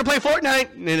right, guys, we're gonna play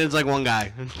Fortnite, and it's like 1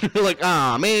 guy. Like,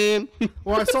 ah, man.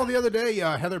 Well, I saw the other day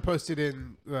Heather posted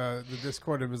in the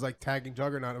Discord. It was like tagging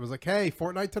Juggernaut. It was like, "Hey,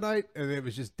 Fortnite tonight," and it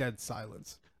was just dead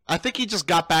silence. I think he just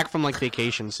got back from like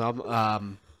vacation,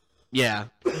 so yeah.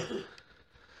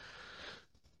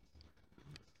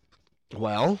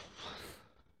 Well,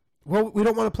 we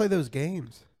don't want to play those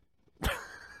games.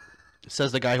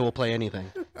 says the guy who will play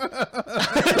anything.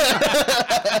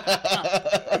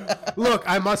 Look,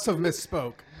 I must have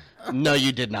misspoke. No,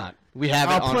 you did not. We have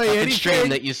it I'll on play fucking anything. stream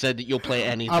that you said that you'll play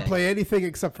anything. I'll play anything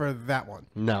except for that one.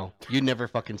 No, you never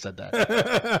fucking said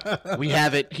that. We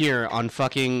have it here on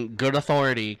fucking good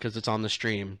authority because it's on the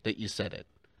stream that you said it.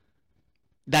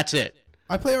 That's it.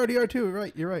 I play RDR too.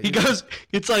 Right, you're right. He goes,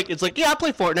 it's like, yeah, I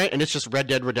play Fortnite, and it's just Red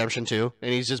Dead Redemption 2,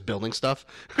 and he's just building stuff.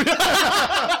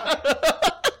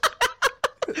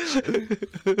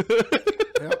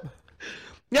 Yep.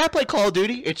 Yeah, I play Call of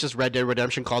Duty. It's just Red Dead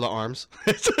Redemption Call to Arms.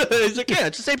 It's like, yeah,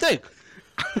 it's the same thing.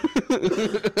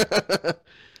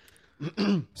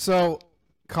 So,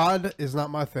 COD is not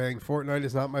my thing. Fortnite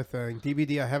is not my thing.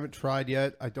 DVD I haven't tried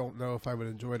yet. I don't know if I would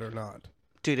enjoy it or not.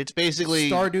 Dude, it's basically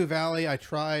Stardew Valley, I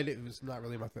tried. It was not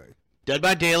really my thing. Dead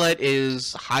by Daylight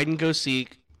is hide and go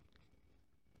seek.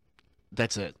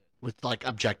 That's it. With like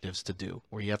objectives to do,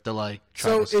 where you have to like. Try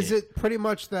So, to escape. is it pretty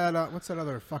much that? What's that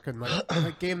other fucking like,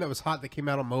 that game that was hot that came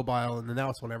out on mobile and then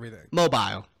now it's on everything?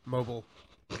 mobile?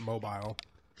 Mobile.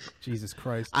 Jesus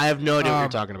Christ. I have no idea what you're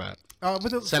talking about.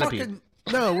 With the Centipede.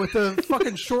 fucking with the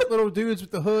fucking short little dudes with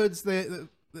the hoods.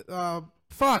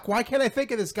 Fuck. Why can't I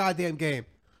think of this goddamn game?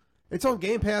 It's on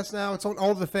Game Pass now. It's on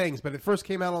all the things, but it first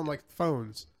came out on like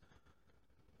phones.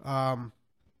 The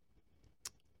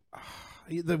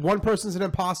one person's an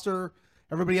imposter.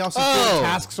 Everybody else is doing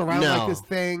tasks around no. like this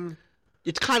thing.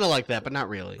 It's kind of like that, but not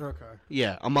really. Okay.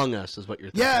 Yeah, Among Us is what you're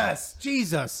thinking. Yes,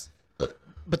 Jesus.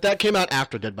 But that came out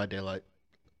after Dead by Daylight.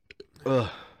 Ugh.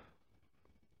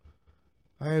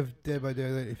 I have Dead by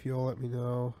Daylight if you'll let me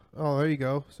know. Oh, there you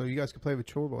go. So you guys can play with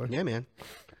Chore Boy. Yeah, man.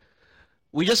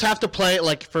 We just have to play it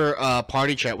like for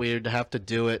party chat. We would have to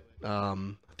do it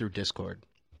through Discord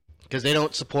because they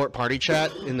don't support party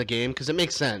chat in the game. Because it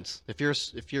makes sense if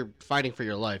you're fighting for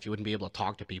your life, you wouldn't be able to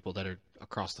talk to people that are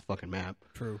across the fucking map.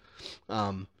 True.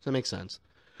 So it makes sense.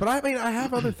 But I mean, I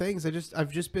have other things. I've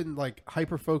just been like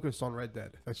hyper focused on Red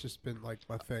Dead. That's just been like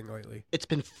my thing lately. It's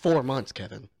been 4 months,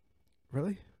 Kevin,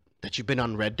 Really? that you've been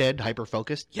on Red Dead hyper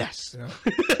focused. Yes. Yeah.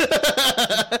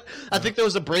 I think there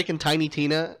was a break in Tiny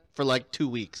Tina for like 2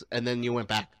 weeks, and then you went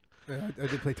back. Yeah, I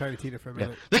did play Tiny Tina for a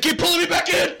minute. They keep pulling me back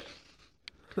in.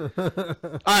 All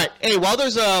right. Hey, while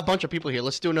there's a bunch of people here,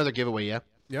 let's do another giveaway. Yeah.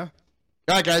 Yeah.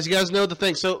 All right, guys. You guys know the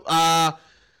thing. So,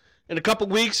 in a couple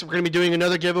weeks, we're gonna be doing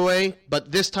another giveaway,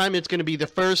 but this time it's gonna be the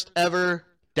first ever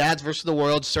Dads vs. the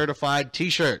World certified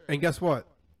T-shirt. And guess what?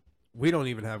 We don't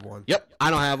even have one. Yep, I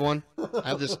don't have one. I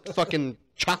have this fucking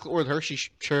chocolate with Hershey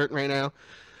shirt right now.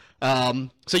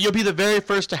 So you'll be the very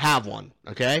first to have one,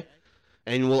 okay?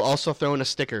 And we'll also throw in a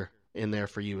sticker in there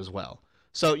for you as well.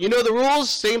 So you know the rules.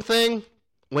 Same thing.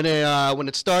 When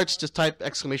it starts, just type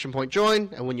 !join,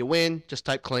 and when you win, just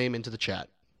type claim into the chat.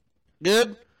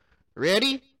 Good?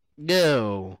 Ready?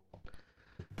 Go.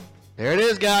 There it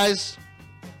is, guys.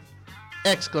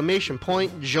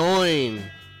 !join.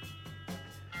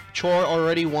 Chore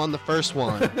already won the first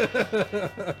one.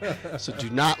 So do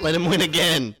not let him win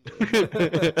again.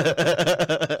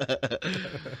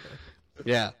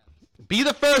 Yeah. Be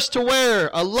the first to wear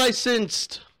a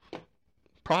licensed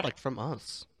product from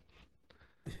us.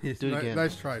 Do it again.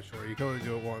 Nice try, Shore. You can only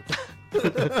do it once.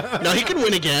 No, he can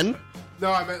win again.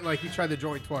 No, I meant like he tried to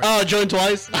join twice. Oh, join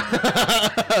twice.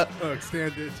 Oh,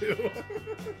 Stan did too.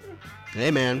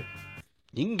 Hey, man.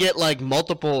 You can get like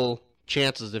multiple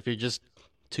chances if you just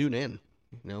tune in.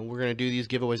 You know, we're going to do these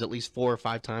giveaways at least 4 or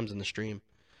 5 times in the stream.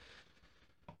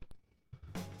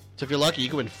 So if you're lucky, you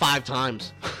can win 5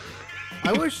 times.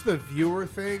 I wish the viewer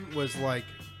thing was like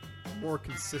more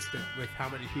consistent with how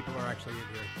many people are actually in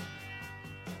here.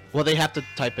 Well, they have to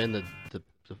type in the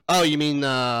oh, you mean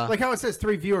Like how it says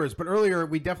 3 viewers, but earlier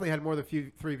we definitely had more than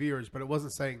 3 viewers, but it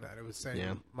wasn't saying that. It was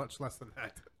saying much less than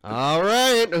that. All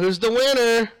right, who's the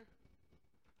winner?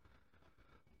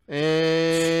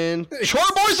 And Chore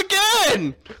Boys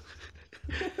again.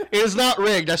 It is not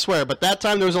rigged, I swear. But that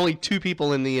time there was only 2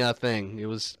 people in the thing. It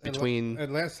was between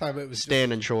and last time it was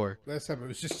Stan and Chore. Last time it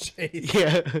was just Chase.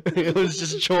 Yeah, it was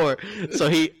just Chore. So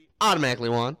he automatically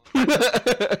won.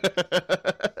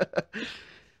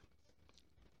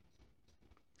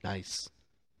 Nice.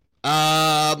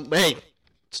 Hey,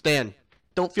 Stan,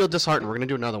 don't feel disheartened. We're gonna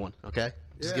do another one, okay?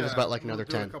 Just give us about like another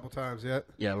we'll do it 10. a couple times yet.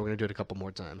 Yeah, we're gonna do it a couple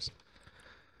more times.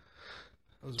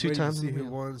 I was 2 waiting times to see in the who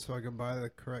mail. won so I can buy the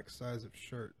correct size of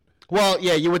shirt. Well,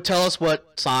 yeah, you would tell us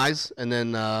what size, and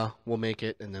then we'll make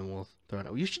it, and then we'll throw it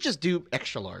out. You should just do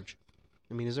extra large.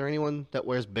 I mean, is there anyone that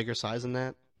wears bigger size than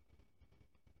that?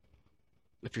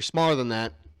 If you're smaller than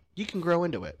that, you can grow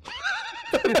into it.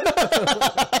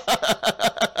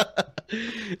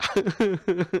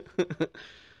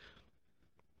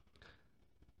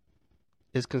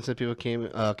 Is consent people came.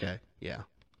 Okay, yeah.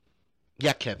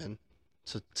 Yeah, Kevin.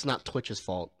 So it's not Twitch's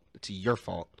fault. It's your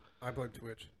fault. I blame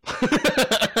Twitch.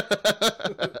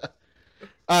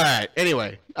 All right.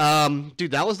 Anyway,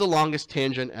 dude, that was the longest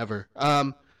tangent ever.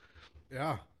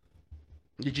 Yeah.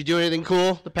 Did you do anything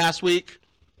cool the past week?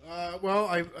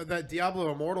 Well, that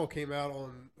Diablo Immortal came out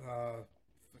on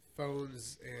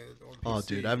phones and on PC. Oh,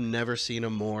 dude, I've never seen a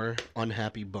more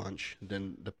unhappy bunch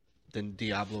than than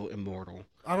Diablo Immortal.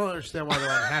 I don't understand why they're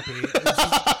unhappy.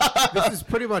 This is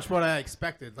pretty much what I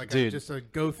expected. Like, Dude, just a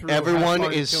go through.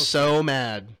 Everyone is so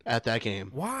mad at that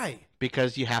game Why?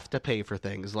 because you have to pay for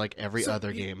things like every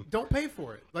other game. Don't pay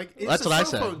for it. Like, it's That's a what I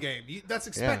cell said. phone game. That's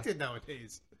expected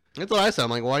nowadays. That's what I said.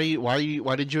 I'm like,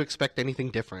 why did you expect anything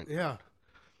different? Yeah.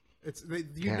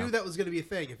 You knew that was going to be a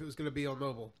thing if it was going to be on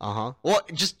mobile. Well,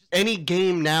 just any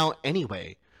game now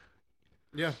anyway.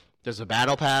 Yeah. There's a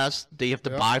battle pass that you have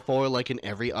to Yep. buy for, like in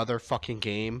every other fucking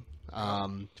game.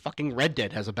 Fucking Red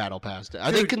Dead has a battle pass.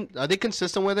 Are they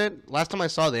consistent with it? Last time I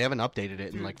saw, they haven't updated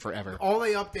it in like forever. All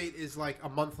they update is like a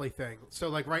monthly thing. So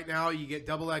like right now, you get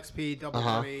double XP, double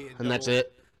money, And that's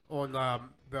it. on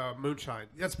the Moonshine.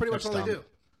 That's pretty much That's all they dumb.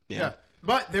 do. Yeah.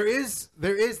 But there is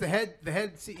the head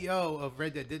CEO of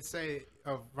Red Dead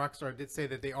Rockstar did say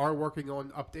that they are working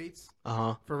on updates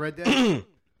for Red Dead.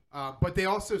 But they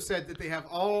also said that they have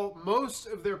most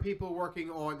of their people working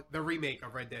on the remake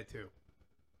of Red Dead 2.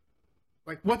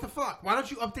 Like, what the fuck? Why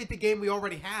don't you update the game we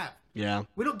already have? Yeah.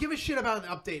 We don't give a shit about an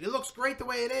update. It looks great the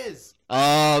way it is.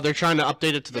 Oh, they're trying to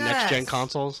update it to the next gen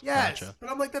consoles? Yes. Gotcha.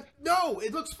 But I'm like, no,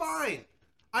 it looks fine.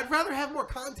 I'd rather have more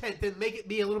content than make it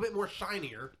be a little bit more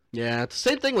shinier. Yeah, it's the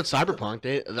same thing with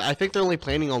Cyberpunk. I think they're only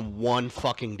planning on one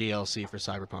fucking DLC for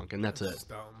Cyberpunk, and that's it. It's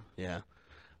dumb. Yeah.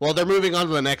 Well, they're moving on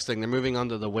to the next thing. They're moving on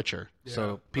to The Witcher. Yeah.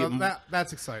 So people,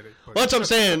 That's exciting. But... well, that's what I'm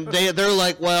saying. They're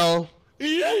like, well,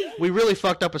 we really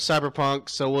fucked up with Cyberpunk,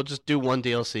 so we'll just do one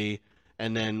DLC,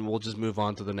 and then we'll just move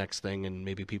on to the next thing, and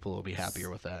maybe people will be happier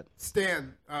with that.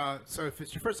 Stan, so if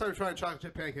it's your first time trying chocolate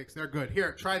chip pancakes, they're good.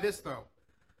 Here, try this, though.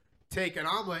 Take an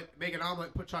omelet, make an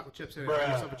omelet, put chocolate chips in it, make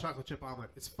yourself a chocolate chip omelet.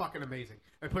 It's fucking amazing.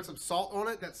 And put some salt on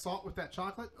it, that salt with that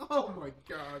chocolate. Oh, my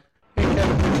God.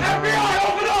 FBI,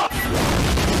 open up!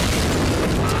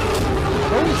 I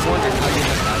always wondered how you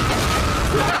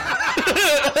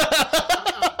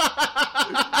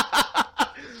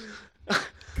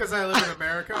had Because I live in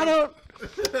America. I don't,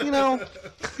 you know.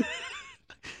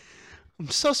 I'm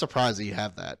so surprised that you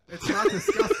have that. It's not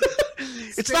disgusting.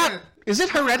 It's Stan, not. Is it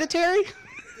hereditary?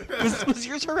 Was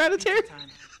yours hereditary?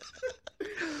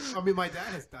 I mean, my dad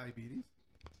has diabetes.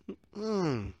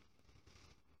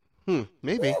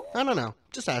 Maybe. I don't know.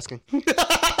 Just asking.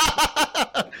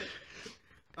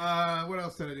 What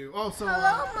else did I do? Oh, so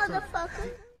Hello,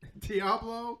 motherfucker.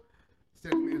 Diablo.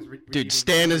 Stan Dude,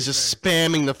 Stan is just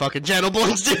spamming the fucking channel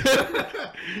points, dude.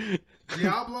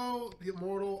 Diablo, the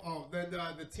Immortal. Oh, then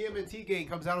the TMNT game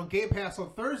comes out on Game Pass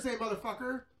on Thursday,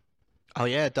 motherfucker. Oh,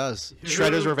 yeah, it does.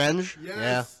 Shredder's Revenge? Yes.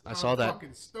 Yeah, I saw I'm that.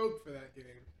 fucking stoked for that game.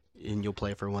 And you'll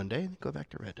play for one day and go back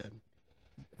to Red Dead.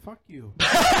 Fuck you.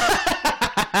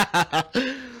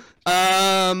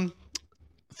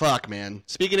 Fuck, man.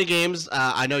 Speaking of games,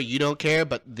 I know you don't care,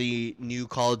 but the new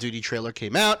Call of Duty trailer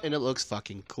came out, and it looks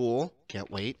fucking cool.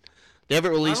 Can't wait. They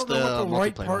haven't released I don't know what the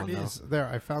right multiplayer part one, though. is. There,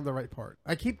 I found the right part.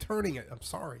 I keep turning it. I'm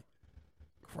sorry.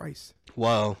 Christ.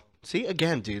 Whoa. See,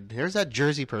 again, dude, there's that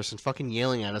Jersey person fucking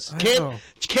yelling at us. I know.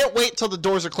 Can't wait till the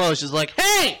doors are closed. She's like,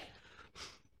 hey!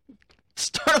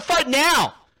 Start a fight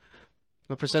now!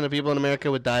 What percent of people in America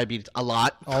with diabetes? A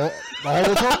lot. All of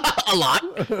them? A lot.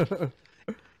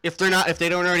 If they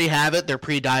don't already have it, they're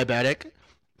pre-diabetic.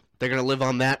 They're gonna live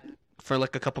on that for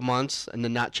like a couple months and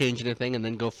then not change anything and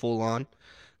then go full on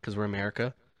because we're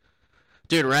America.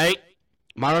 Dude, right?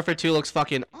 Modern Warfare 2 looks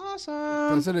fucking awesome.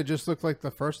 Doesn't it just look like the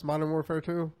first Modern Warfare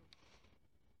 2?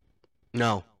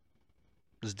 No,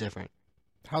 it's different.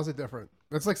 How's it different?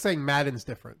 It's like saying Madden's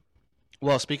different.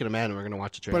 Well, speaking of Madden, we're gonna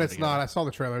watch the trailer. But it's together. not. I saw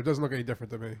the trailer. It doesn't look any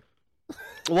different to me.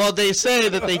 Well, they say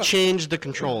that they changed the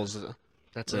controls.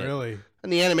 That's it. Really?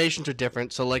 And the animations are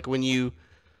different. So, like, when you...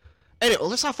 Anyway,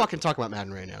 let's not fucking talk about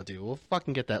Madden right now, dude. We'll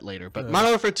fucking get that later. But Modern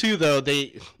Warfare 2, though,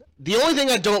 the only thing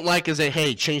I don't like is that,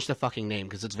 hey, change the fucking name,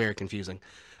 because it's very confusing.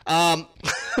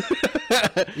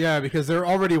 Yeah, because there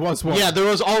already was one. Yeah, there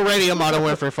was already a Modern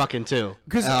Warfare fucking 2.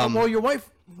 Because, well, your wife,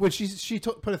 when she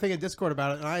put a thing in Discord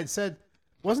about it, and I had said,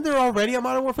 wasn't there already a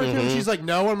Modern Warfare 2? And she's like,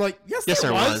 no. I'm like, yes,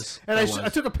 there was. And I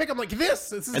took a pic. I'm like,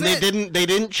 this is and it. they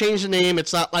didn't change the name.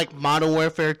 It's not like Modern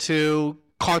Warfare 2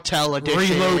 Cartel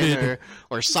Edition Reloaded.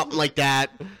 or something like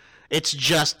that. It's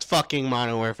just fucking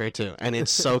Modern Warfare 2, and it's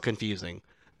so confusing.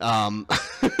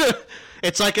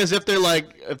 It's like as if they're like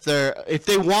if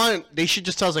they want, they should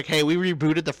just tell us like, hey, we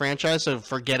rebooted the franchise, so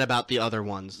forget about the other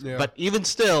ones. Yeah. But even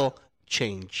still,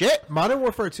 change it. Modern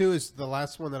Warfare 2 is the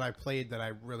last one that I played that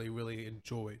I really, really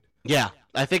enjoyed. Yeah,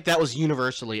 I think that was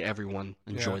universally everyone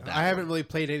enjoyed Yeah, that. I haven't really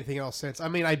played anything else since. I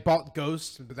mean, I bought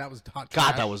Ghost, but that was hot God,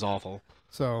 trash. that was awful.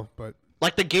 So, but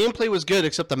Like the gameplay was good,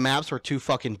 except the maps were too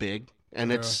fucking big,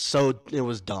 and it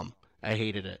was dumb. I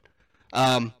hated it.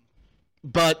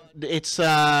 But it's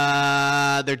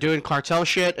they're doing cartel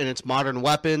shit and it's modern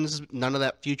weapons. None of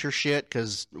that future shit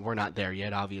because we're not there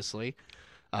yet, obviously.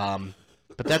 But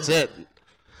that's it.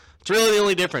 It's really the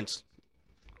only difference.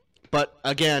 But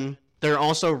again, they're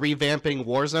also revamping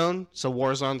Warzone, so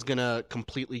Warzone's gonna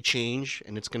completely change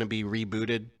and it's gonna be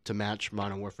rebooted to match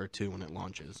Modern Warfare 2 when it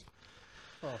launches.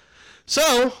 Oh.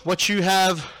 So, what you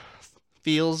have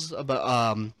feels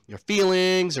about your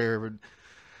feelings or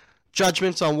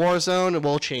judgments on Warzone, it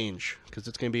will change because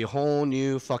it's gonna be a whole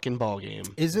new fucking ball game.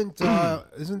 Isn't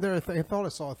there a thing? I thought I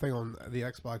saw a thing on the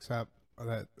Xbox app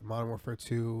that Modern Warfare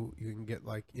 2 you can get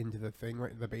like into the thing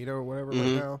right, the beta or whatever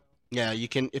right now. Yeah, you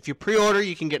can. If you pre-order,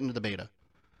 you can get into the beta.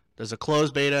 There's a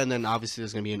closed beta, and then obviously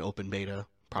there's gonna be an open beta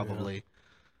probably. Yeah.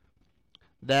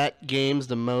 That game's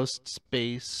the most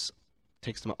space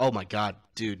takes the. Oh my god,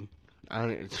 dude!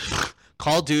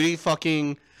 Call of Duty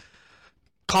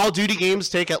games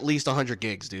take at least 100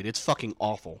 gigs, dude. It's fucking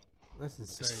awful. That's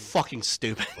insane. It's fucking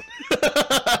stupid.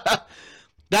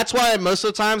 That's why most of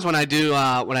the times when I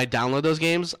download those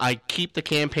games, I keep the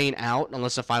campaign out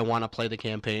unless if I want to play the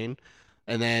campaign,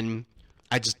 and then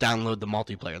I just download the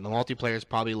multiplayer. And the multiplayer is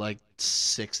probably like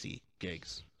 60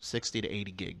 gigs, 60 to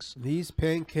 80 gigs. These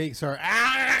pancakes are.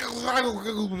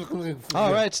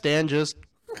 All right, Stan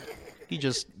he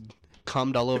just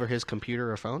cummed all over his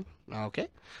computer or phone. Okay.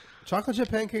 Chocolate chip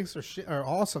pancakes are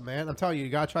awesome, man. I'm telling you,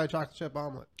 you gotta try chocolate chip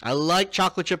omelet. I like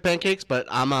chocolate chip pancakes, but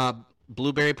I'm a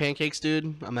blueberry pancakes,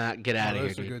 dude. I'm at get out of here,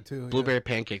 those are dude. good too. Blueberry Yeah.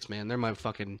 pancakes, man. They're my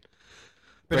fucking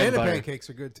Banana butter. pancakes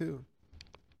are good too.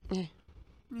 I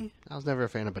was never a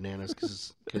fan of bananas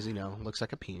because you know looks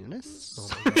like a penis. Oh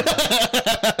my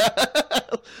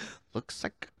God. Looks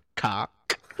like a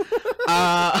cock.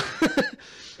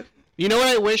 You know what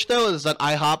I wish though is that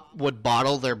IHOP would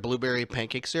bottle their blueberry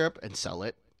pancake syrup and sell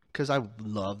it because I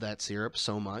love that syrup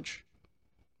so much.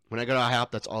 When I go to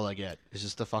IHOP, that's all I get. It's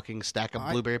just a fucking stack of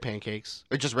blueberry pancakes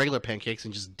or just regular pancakes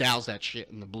and just douse that shit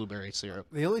in the blueberry syrup.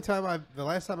 The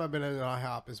last time I've been at an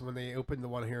IHOP is when they opened the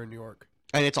one here in New York.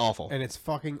 And it's awful. And it's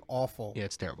fucking awful. Yeah,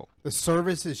 it's terrible. The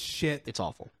service is shit. It's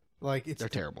awful. Like They're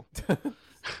terrible.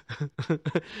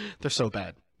 They're so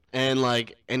bad. And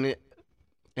like and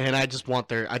I just want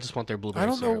their blueberry I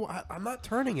don't syrup. know. I'm not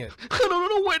turning it. I don't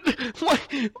know what.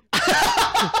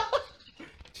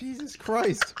 Jesus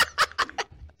Christ.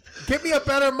 Get me a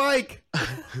better mic.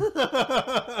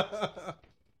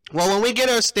 Well, when we get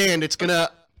our stand, it's gonna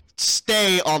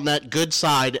stay on that good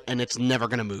side, and it's never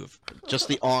gonna move. Just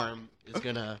the arm is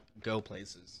gonna go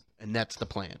places, and that's the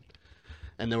plan.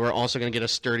 And then we're also gonna get a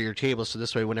sturdier table, so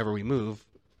this way, whenever we move,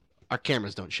 our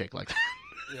cameras don't shake like that.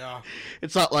 Yeah.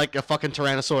 It's not like a fucking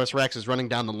Tyrannosaurus Rex is running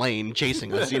down the lane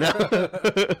chasing us, you know?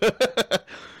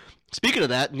 Speaking of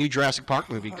that, new Jurassic Park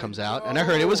movie comes out, and I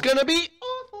heard it was gonna be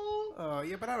awful.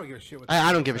 Yeah, but I don't give a shit.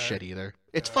 I don't give a shit either.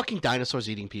 It's fucking dinosaurs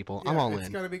eating people. I'm all It's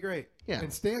in. gonna be great. Yeah.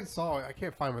 And Stan saw it. I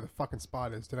can't find where the fucking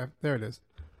spot is. There it is.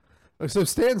 So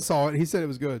Stan saw it. He said it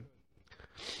was good.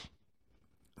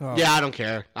 Yeah, I don't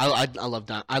care. I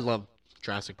love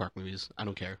Jurassic Park movies. I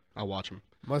don't care. I'll watch them.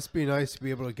 Must be nice to be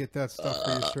able to get that stuff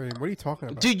for your stream. What are you talking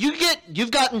about? Dude,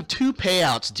 you've gotten 2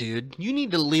 payouts, dude. You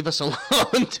need to leave us alone.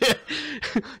 Dude.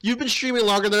 You've been streaming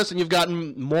longer than us, and you've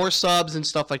gotten more subs and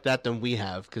stuff like that than we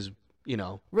have, because you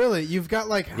know. Really? You've got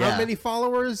like how many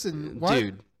followers and what?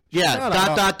 Dude. Yeah.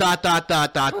 Shut Dot.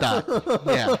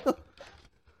 Yeah.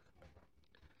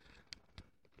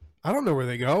 I don't know where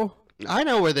they go. I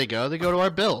know where they go. They go to our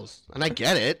bills, and I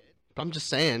get it. But I'm just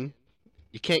saying,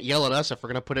 you can't yell at us if we're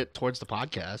gonna put it towards the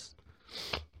podcast.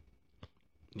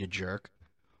 You jerk.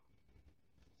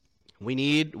 We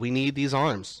need these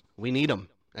arms. We need them,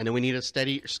 and then we need a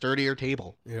sturdier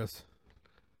table. Yes.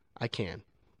 I can,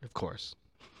 of course.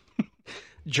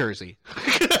 Jersey.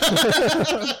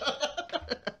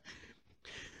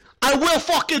 I will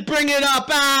fucking bring it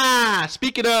up.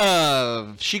 Speaking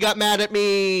of, she got mad at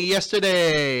me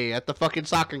yesterday at the fucking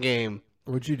soccer game.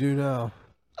 What'd you do now?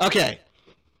 Okay.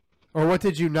 Or what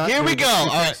did you not Here do we go. that All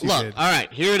you right, think you look. did? All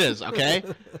right, here it is, okay?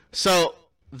 So,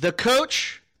 the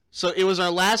coach, so it was our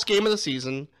last game of the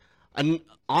season. And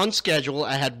on schedule,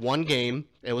 I had one game.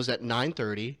 It was at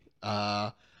 9:30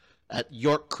 at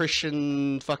York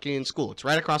Christian fucking school. It's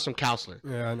right across from Counselor.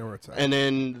 Yeah, I know where it's at. And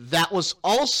then that was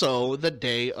also the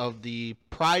day of the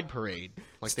Pride Parade.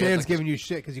 Like they had, Stan's like, giving you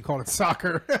shit because you called it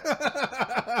soccer.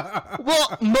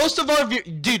 Well, most of our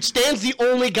dude, Stan's the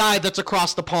only guy that's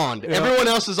across the pond. Yeah. Everyone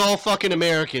else is all fucking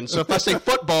American. So if I say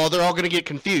football, they're all gonna get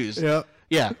confused. Yeah.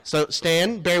 Yeah. So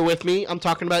Stan, bear with me. I'm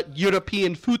talking about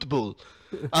European football.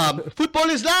 Football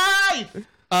is life.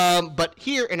 But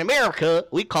here in America,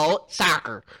 we call it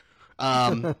soccer.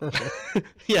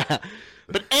 Yeah.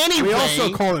 But anyway. We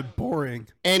also call it boring.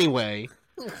 Anyway.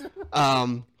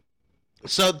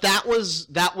 So that was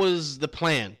the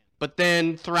plan. But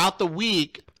then throughout the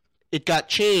week, it got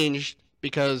changed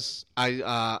because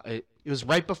it was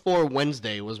right before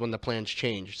Wednesday was when the plans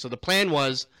changed. So the plan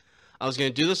was I was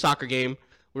going to do the soccer game.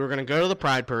 We were going to go to the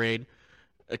Pride Parade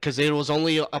because it was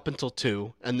only up until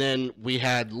 2. And then we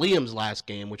had Liam's last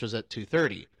game, which was at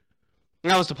 2:30.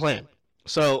 That was the plan.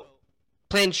 So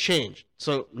plans changed.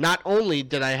 So not only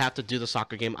did I have to do the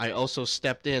soccer game, I also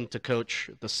stepped in to coach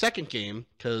the second game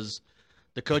because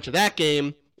the coach of that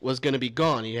game was going to be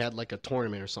gone. He had like a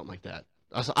tournament or something like that.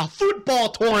 A football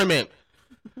tournament.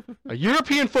 A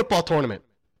European football tournament.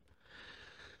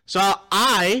 So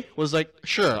I was like,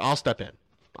 sure, I'll step in.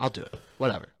 I'll do it.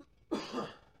 Whatever.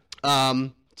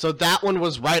 So that one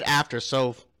was right after.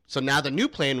 So now the new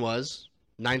plan was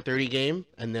 9:30 game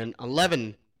and then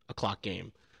 11 o'clock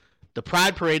game. The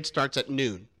Pride Parade starts at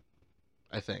noon,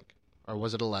 I think. Or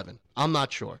was it 11? I'm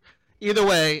not sure. Either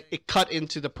way, it cut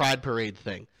into the Pride Parade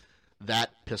thing. That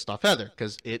pissed off Heather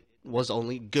because it was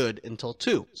only good until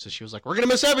 2. So she was like, we're going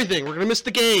to miss everything. We're going to miss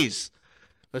the gays.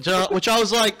 Which I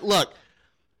was like, look,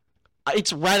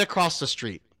 it's right across the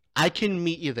street. I can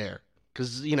meet you there.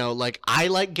 Because, like, I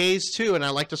like gays too, and I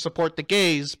like to support the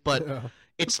gays, but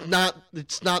it's not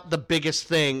the biggest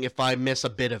thing if I miss a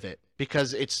bit of it.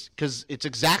 Because it's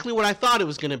exactly what I thought it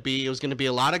was going to be. It was going to be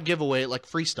a lot of giveaway, like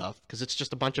free stuff, because it's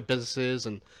just a bunch of businesses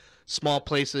and small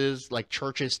places, like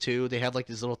churches too. They have like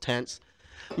these little tents.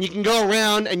 And you can go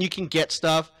around and you can get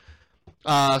stuff.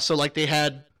 So like they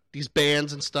had these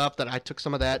bands and stuff that I took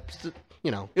some of that.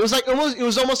 It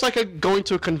was almost like going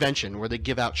to a convention where they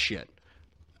give out shit.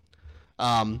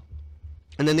 And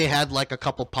then they had like a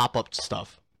couple pop-up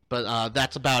stuff, but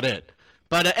that's about it.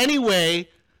 But anyway,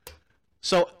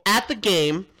 so at the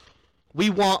game, I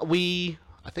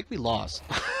think we lost.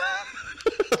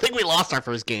 I think we lost our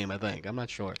first game. I'm not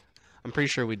sure. I'm pretty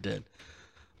sure we did,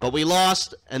 but we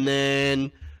lost. And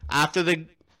then after the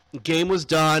game was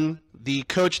done, the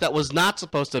coach that was not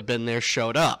supposed to have been there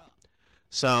showed up.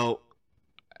 So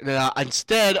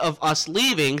instead of us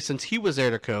leaving, since he was there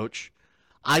to coach,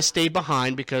 I stayed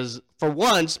behind because, for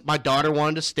once, my daughter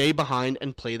wanted to stay behind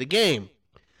and play the game.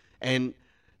 And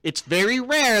it's very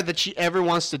rare that she ever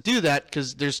wants to do that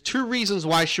because there's 2 reasons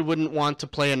why she wouldn't want to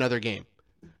play another game.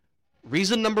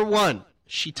 Reason number 1,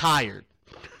 she tired.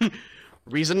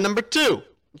 Reason number 2,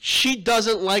 she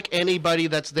doesn't like anybody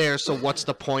that's there, so what's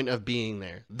the point of being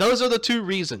there? Those are the 2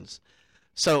 reasons.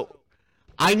 So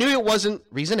I knew it wasn't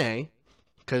reason A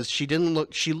because she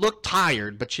looked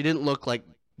tired, but she didn't look like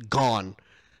gone.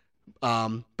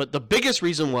 But the biggest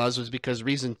reason was because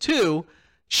reason 2,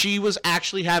 she was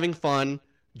actually having fun,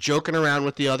 joking around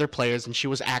with the other players, and she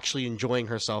was actually enjoying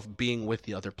herself being with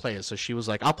the other players. So she was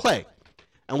like, I'll play.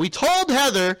 And we told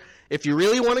Heather, if you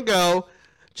really want to go,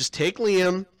 just take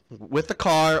Liam with the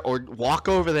car or walk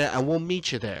over there and we'll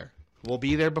meet you there. We'll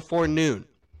be there before noon.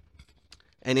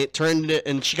 And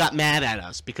and she got mad at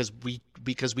us because we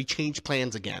changed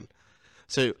plans again.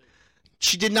 So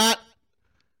she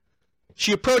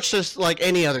approached us like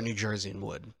any other New Jerseyan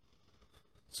would.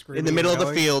 Screaming in the middle of the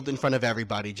yelling. field in front of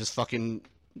everybody, just fucking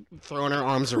throwing her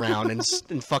arms around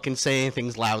and fucking saying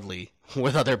things loudly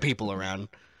with other people around.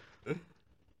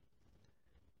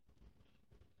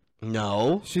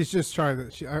 No. She's just trying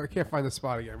to. I can't find the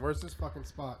spot again. Where's this fucking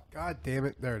spot? God damn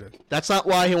it! There it is. That's not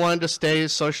why he wanted to stay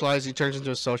socialized. He turns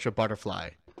into a social butterfly.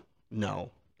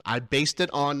 No. I based it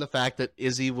on the fact that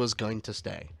Izzy was going to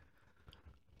stay.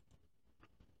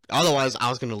 Otherwise,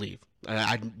 I was going to leave.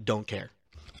 I don't care.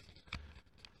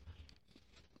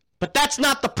 But that's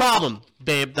not the problem,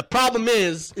 babe. The problem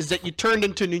is that you turned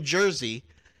into New Jersey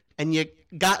and you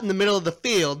got in the middle of the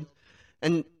field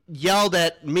and yelled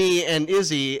at me and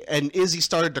Izzy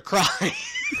started to cry.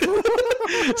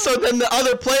 So then the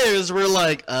other players were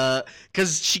like,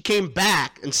 because she came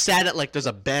back and sat at, like, there's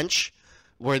a bench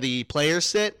where the players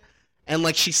sit, and,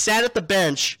 like, she sat at the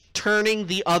bench turning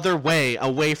the other way,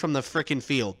 away from the freaking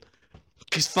field.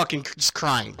 She's fucking just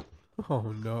crying. Oh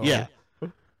no. Yeah.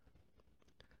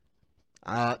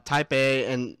 Type A,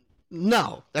 and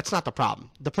no, that's not the problem.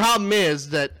 The problem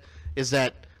is that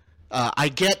I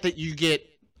get that you get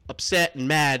upset and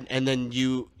mad, and then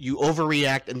you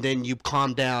overreact, and then you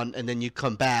calm down, and then you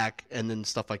come back, and then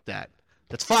stuff like that.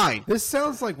 That's fine. This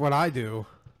sounds like what I do.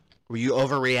 Where you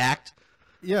overreact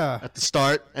Yeah. at the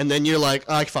start, and then you're like,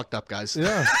 oh, I fucked up, guys.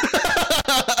 Yeah.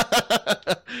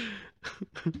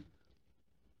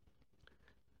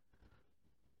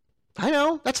 I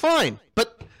know, that's fine.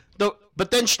 But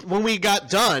then when we got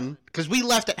done, because we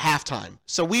left at halftime,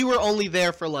 so we were only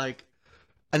there for like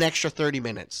an extra 30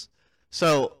 minutes.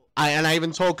 So I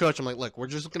even told Coach, I'm like, look, we're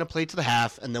just gonna play to the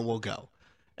half and then we'll go.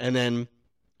 And then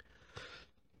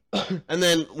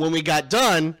when we got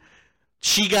done,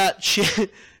 she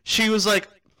was like,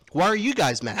 why are you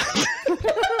guys mad?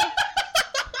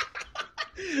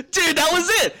 Dude, that was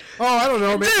it. Oh, I don't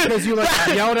know, man. Because you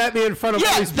yelled at me in front of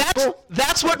all these people.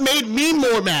 That's what made me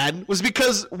more mad, was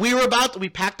because we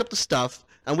packed up the stuff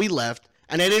and we left,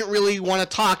 and I didn't really want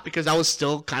to talk because I was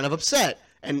still kind of upset,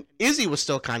 and Izzy was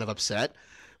still kind of upset.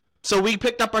 So we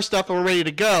picked up our stuff and we're ready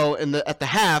to go at the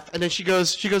half, and then she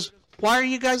goes, why are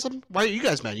you guys mad?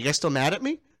 You guys still mad at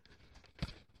me?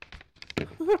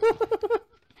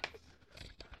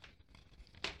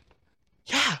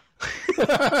 Yeah.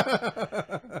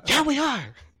 Yeah, we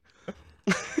are.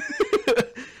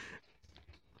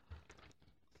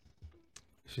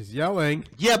 She's yelling.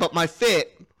 Yeah, but my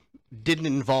fit didn't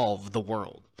involve the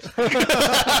world.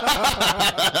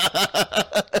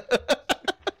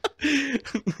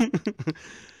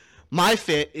 My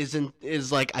fit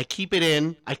is like, I keep it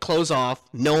in, I close off,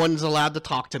 no one's allowed to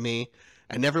talk to me,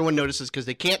 and everyone notices because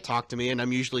they can't talk to me, and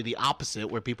I'm usually the opposite,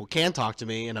 where people can talk to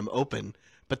me and I'm open,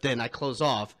 but then I close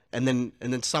off, and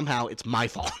then somehow it's my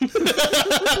fault.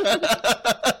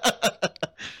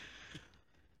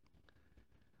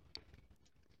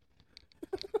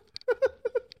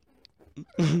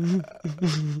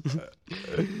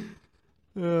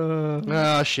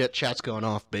 Oh shit, chat's going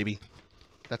off, baby.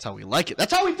 That's how we like it.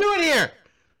 That's how we do it here.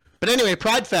 But anyway,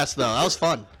 Pride Fest though, that was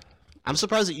fun. I'm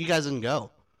surprised that you guys didn't go.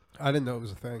 I didn't know it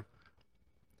was a thing.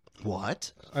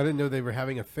 What? I didn't know they were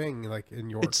having a thing like in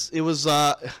York. It was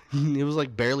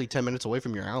like barely 10 minutes away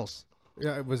from your house.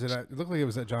 Yeah, it looked like it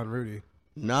was at John Rudy.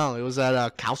 No, it was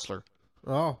at Counselor.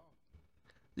 Oh.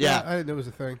 Yeah. I didn't know it was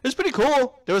a thing. It was pretty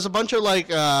cool. There was a bunch of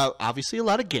obviously a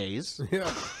lot of gays.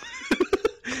 Yeah.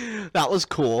 That was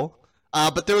cool.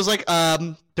 But there was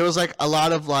a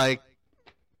lot of like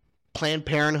Planned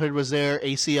Parenthood was there,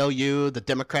 ACLU, the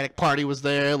Democratic Party was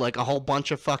there, like a whole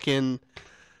bunch of fucking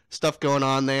stuff going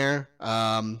on there.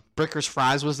 Bricker's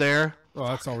Fries was there. Oh,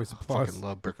 that's always a plus. I fucking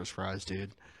love Bricker's Fries,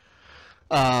 dude.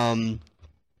 And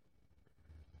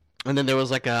then there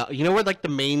was like you know where like the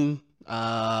main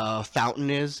fountain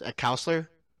is at Counselor?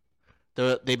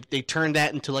 They turned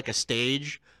that into like a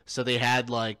stage, so they had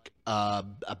like a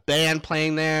band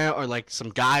playing there, or like some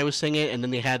guy was singing, and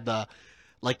then they had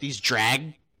these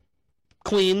drag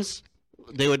queens.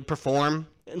 They would perform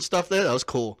and stuff there. That was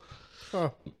cool.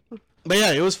 Oh. But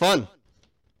yeah, it was fun.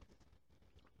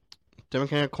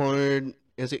 Democratic cornered.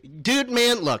 Is it, dude?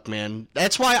 Man, look, man.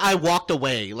 That's why I walked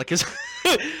away. Like,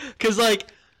 because like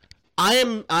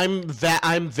I'm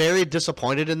very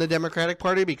disappointed in the Democratic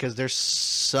Party because they're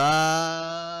such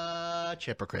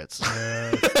hypocrites.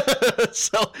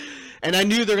 So, and I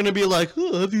knew they're gonna be like,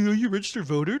 oh, are you a registered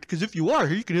voter? Because if you are,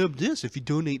 you can have this if you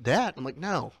donate that. I'm like,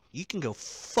 no, you can go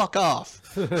fuck off.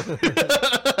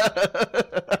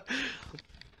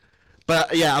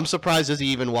 But yeah, I'm surprised Izzy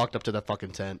even walked up to that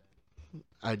fucking tent.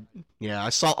 I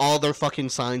saw all their fucking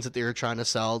signs that they were trying to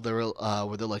sell. They were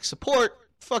where they're like, support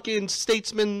fucking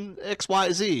statesman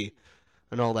XYZ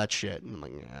and all that shit. And I'm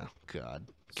like, yeah, God.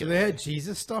 So they had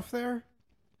Jesus stuff there?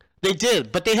 They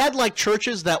did, but they had like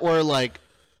churches that were like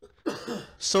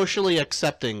socially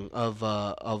accepting of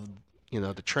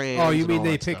the trans. Oh, you and mean all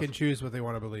they that pick stuff. and choose what they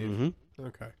want to believe? Mm-hmm.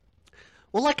 Okay.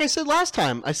 Well, like I said last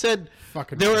time, I said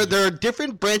Fucking there are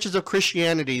different branches of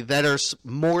Christianity that are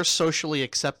more socially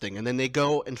accepting, and then they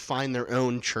go and find their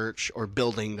own church or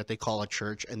building that they call a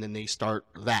church, and then they start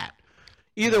that.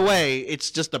 Either way, it's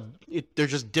just they're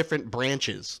just different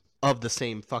branches of the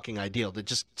same fucking ideal. That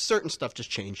just certain stuff just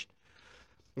changed.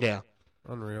 Yeah.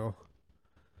 Unreal.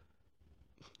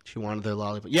 She wanted their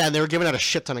lollipop. Yeah, and they were giving out a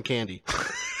shit ton of candy.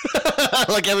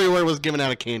 Like everywhere was giving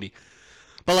out a candy.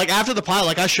 But like after the pile,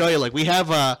 like I show you, like we have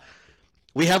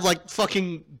like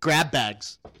fucking grab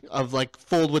bags of like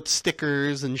filled with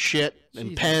stickers and shit and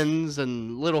Jesus. pens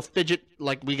and little fidget.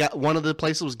 Like we got one of the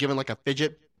places was giving like a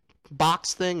fidget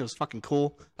box thing. It was fucking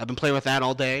cool. I've been playing with that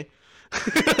all day.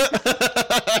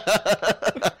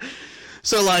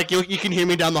 So like you can hear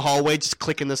me down the hallway just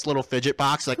clicking this little fidget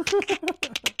box like.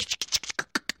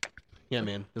 Yeah,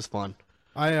 man, it was fun.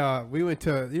 We went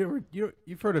to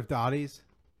you've heard of Dottie's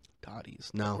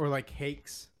Dotties, no, or like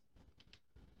Hakes?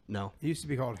 no. It used to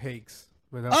be called Hakes.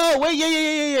 But Oh wait,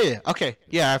 yeah. Okay,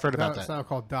 yeah, I've heard about it's that. now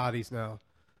called Dottie's now.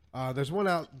 There's one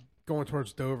out going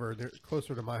towards Dover. They're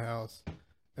closer to my house,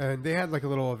 and they had like a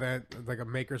little event, like a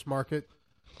makers market.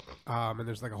 And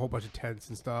there's like a whole bunch of tents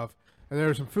and stuff. And there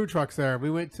were some food trucks there. We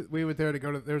went there to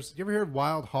go to. You ever hear of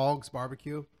Wild Hogs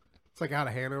Barbecue? It's like out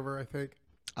of Hanover, I think.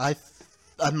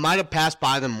 I might have passed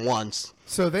by them once.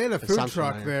 So they had a food sounds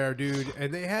truck familiar. there, dude,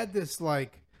 and they had this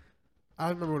like, I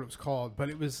don't remember what it was called, but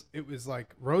it was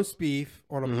like roast beef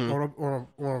on a Mm-hmm. on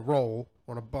a roll,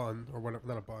 on a bun or whatever,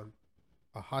 not a bun,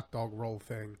 a hot dog roll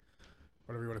thing,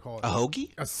 whatever you want to call it, A hoagie?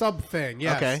 a sub thing,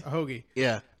 yes, Okay. a hoagie,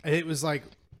 Yeah. and it was like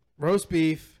roast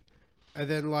beef, and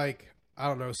then like I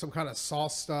don't know, some kind of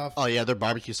sauce stuff, Oh yeah, their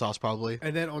barbecue sauce probably.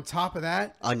 and then on top of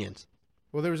that, Onions.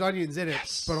 well, there was onions in it,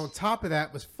 Yes. but on top of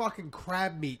that was fucking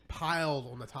crab meat piled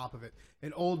on the top of it.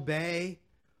 An Old Bay.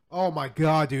 Oh my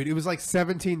god, dude! It was like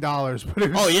 $17, but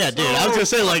it was Oh yeah, dude. I was gonna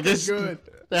say like this. good.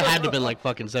 That had to have been like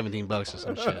fucking $17 or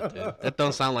some shit. Dude. That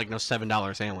don't sound like no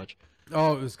 $7 sandwich.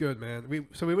 Oh, it was good, man. We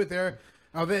went there.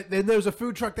 Then there was a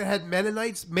food truck that had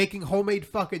Mennonites making homemade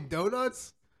fucking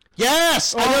donuts.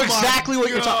 Yes, I Oh know my exactly what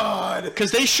you're talking. God.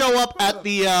 Because they show up at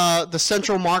the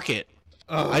Central Market.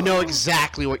 I know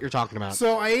exactly what you're talking about.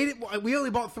 So I ate it. We only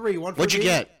bought 3. One for What'd you me,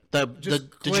 get? Just Did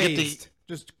you glazed. get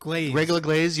Just glazed. the regular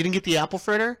glaze? You didn't get the apple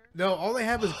fritter? No, all they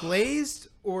had was glazed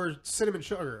or cinnamon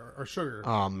sugar or sugar.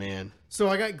 Oh man. So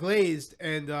I got glazed,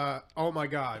 and oh my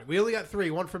god, we only got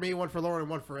 3. One for me, one for Lauren, and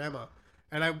one for Emma.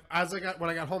 And when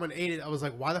I got home and ate it, I was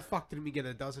like, why the fuck didn't we get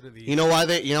a dozen of these? You know why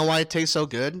it tastes so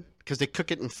good? Because they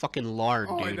cook it in fucking lard,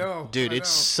 Oh, dude. I know, Dude, I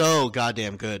it's know. so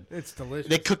goddamn good. It's delicious.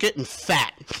 They cook it in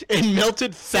fat, in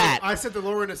melted fat. I said to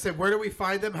Lauren, I said, where do we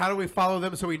find them? How do we follow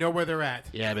them so we know where they're at?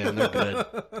 Yeah, man, they're good.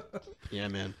 Yeah,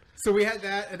 man. So we had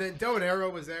that, and then Dough and Arrow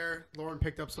was there. Lauren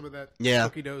picked up some of that Yeah.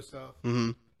 cookie dough stuff.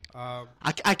 hmm Um,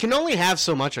 I can only have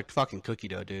so much of fucking cookie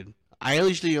dough, dude. I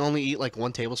usually only eat like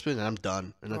 1 tablespoon and I'm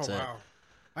done, and that's oh it. wow!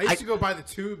 I used to go buy the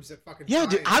tubes at fucking Yeah,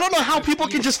 dude. Giant. I don't know how people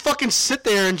eat can it. just fucking sit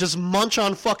there and just munch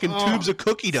on fucking Oh, tubes of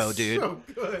cookie dough, dude. So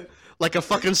good. Like a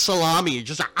fucking salami.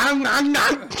 Just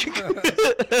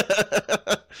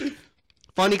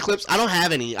funny clips. I don't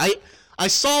have any. I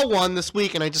saw one this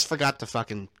week and I just forgot to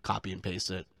fucking copy and paste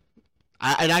it.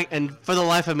 And for the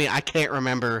life of me, I can't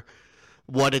remember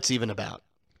what it's even about.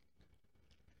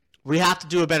 We have to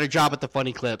do a better job at the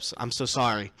funny clips. I'm so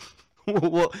sorry.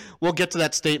 We'll get to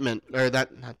that statement or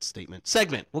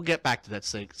segment. We'll get back to that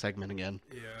segment again.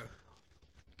 Yeah.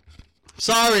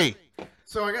 Sorry.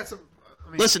 So I got some. I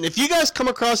mean, Listen, if you guys come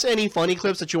across any funny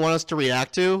clips that you want us to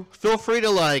react to, feel free to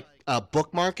like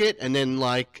bookmark it, and then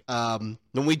like when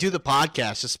we do the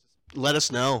podcast, just let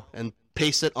us know and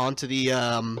paste it onto the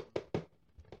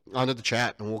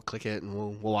chat, and we'll click it and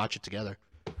we'll watch it together.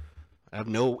 I have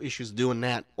no issues doing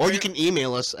that. Or you can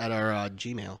email us at our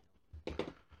Gmail.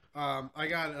 I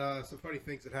got some funny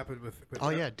things that happened with Oh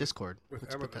yeah, Discord. with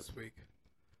Let's Emma put that- this week.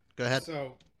 Go ahead.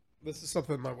 So this is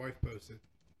something my wife posted.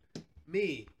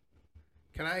 Me,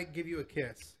 can I give you a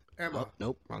kiss? Emma, Oh,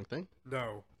 nope, wrong thing.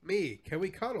 no. Me, can we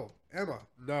cuddle? Emma,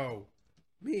 no.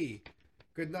 Me,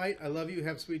 good night. I love you.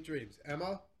 Have sweet dreams.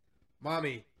 Emma,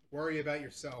 mommy, worry about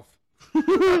yourself.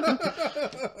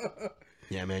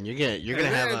 Yeah, man, you're gonna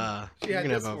And have then a she you're had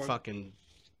gonna have this a one. fucking.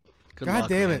 Good God luck,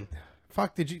 damn man. it!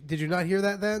 Fuck, did you not hear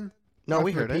that then? No, Have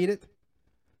we to heard repeat it.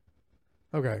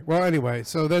 it. Okay. Well, anyway,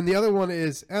 so then the other one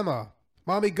is Emma.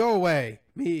 Mommy, go away.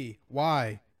 Me.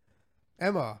 Why?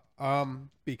 Emma.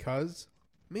 Because.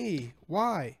 Me.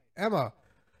 Why? Emma.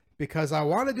 Because I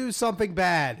want to do something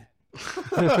bad.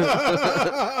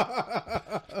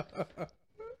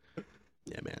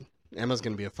 Yeah, man. Emma's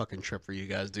gonna be a fucking trip for you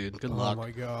guys, dude. Good Oh luck.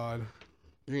 my god.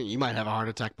 You might have a heart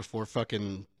attack before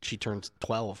fucking she turns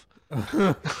 12.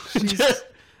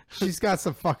 She's got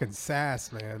some fucking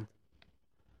sass, man.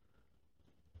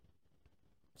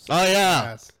 Oh yeah.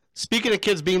 Sass. Speaking of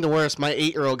kids being the worst, my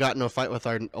 8-year-old got into a fight with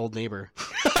our old neighbor.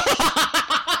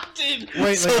 Dude,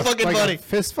 Wait, so like a, fucking like funny. a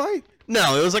fist fight?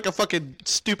 No, it was like a fucking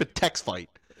stupid text fight.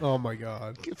 Oh my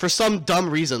god. For some dumb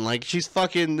reason. Like, she's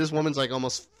fucking, this woman's like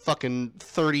almost fucking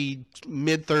 30,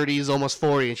 mid-30s, almost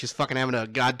 40, and she's fucking having a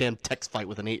goddamn text fight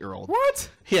with an 8-year-old. What?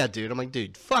 Yeah, dude. I'm like,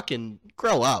 dude, fucking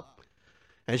grow up.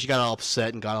 And she got all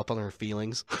upset and got up on her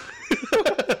feelings.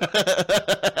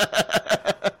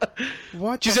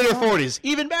 What? She's the in her fuck? 40s.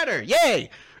 Even better. Yay!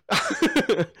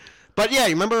 But yeah,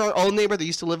 you remember our old neighbor that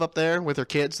used to live up there with her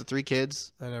kids, the 3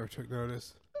 kids? I never took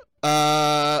notice.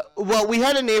 Well, we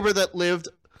had a neighbor that lived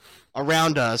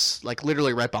around us, like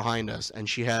literally right behind us, and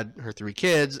she had her 3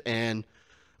 kids, and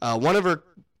one of her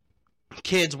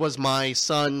kids was my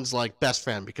son's like best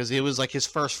friend because it was like his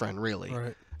first friend, really.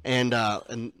 Right. And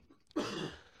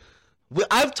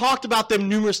I've talked about them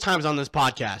numerous times on this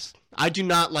podcast. I do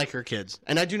not like her kids,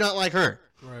 and I do not like her.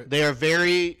 Right. They are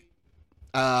very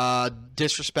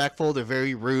disrespectful. They're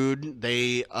very rude.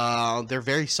 They're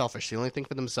very selfish. They only think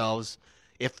for themselves.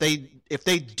 If they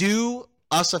do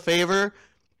us a favor,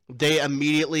 they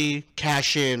immediately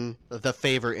cash in the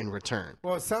favor in return.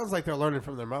 Well, it sounds like they're learning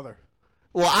from their mother.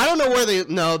 Well, I don't know where they...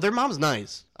 No, their mom's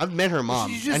nice. I've met her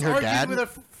mom You just and her argued dad. with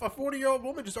a 40-year-old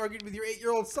woman just argued with your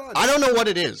 8-year-old son. I don't know what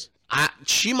it is.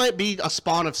 She might be a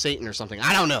spawn of Satan or something.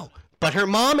 I don't know. But her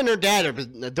mom and her dad,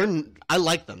 I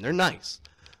like them. They're nice.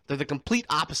 They're the complete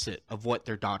opposite of what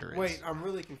their daughter is. Wait, I'm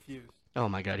really confused. Oh,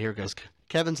 my God. Here it goes.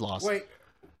 Kevin's lost. Wait,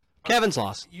 Kevin's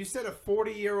lost. you said a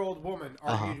 40-year-old woman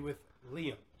argued with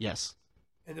Liam. Yes.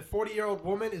 And the 40-year-old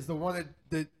woman is the one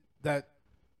that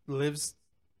lives...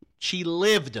 She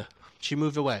lived. She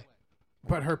moved away.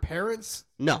 But her parents...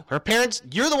 No, her parents...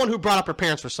 You're the one who brought up her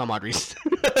parents for some odd reason.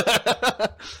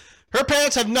 Her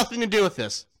parents have nothing to do with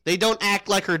this. They don't act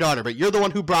like her daughter, but you're the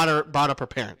one who brought up her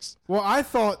parents. Well, I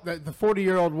thought that the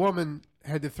 40-year-old woman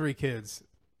had the 3 kids.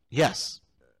 Yes.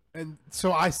 And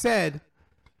so I said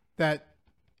that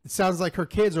it sounds like her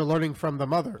kids are learning from the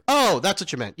mother. Oh, that's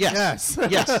what you meant. Yes.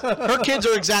 Yes. Yes. Her kids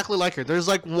are exactly like her. There's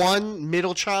like one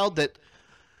middle child that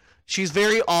she's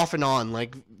very off and on.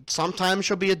 Like sometimes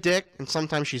she'll be a dick and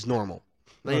sometimes she's normal.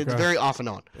 Like, It's Okay. very off and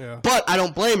on. Yeah. But I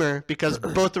don't blame her because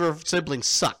both of her siblings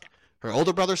suck. Her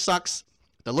older brother sucks.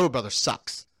 The little brother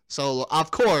sucks. So,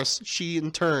 of course, she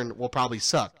in turn will probably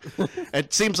suck.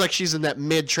 It seems like she's in that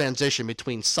mid-transition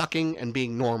between sucking and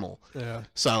being normal. Yeah.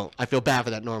 So, I feel bad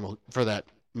for that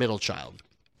middle child.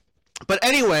 But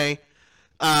anyway,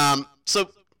 so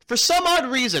for some odd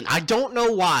reason, I don't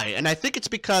know why, and I think it's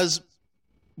because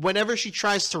whenever she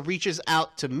tries to reaches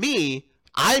out to me,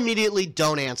 I immediately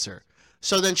don't answer.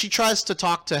 So then she tries to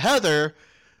talk to Heather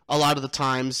a lot of the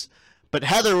times, but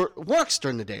Heather works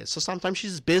during the day, so sometimes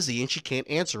she's busy and she can't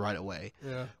answer right away.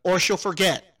 Yeah. Or she'll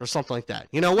forget or something like that.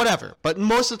 Whatever. But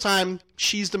most of the time,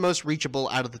 she's the most reachable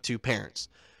out of the two parents.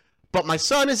 But my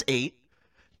son is 8,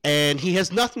 and he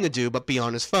has nothing to do but be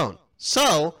on his phone.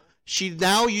 So she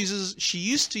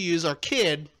used to use our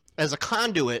kid as a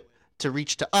conduit to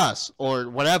reach to us or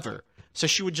whatever. So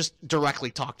she would just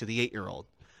directly talk to the 8-year-old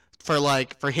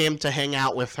for him to hang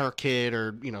out with her kid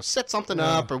or, set something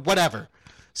up or whatever.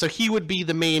 So he would be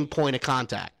the main point of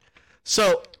contact.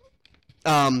 So,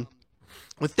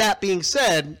 with that being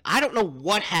said, I don't know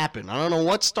what happened. I don't know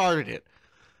what started it.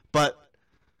 But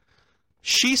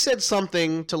she said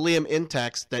something to Liam in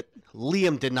text that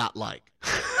Liam did not like.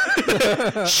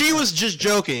 She was just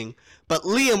joking, but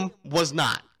Liam was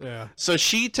not. Yeah. So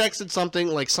she texted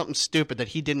something stupid that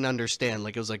he didn't understand.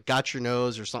 Like it was like, got your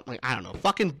nose or something. I don't know.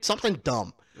 Fucking something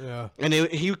dumb. Yeah. And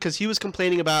because he was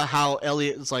complaining about how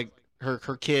Elliot is like, her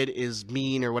kid is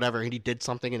mean or whatever, and he did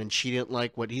something, and then she didn't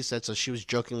like what he said, so she was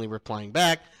jokingly replying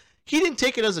back. He didn't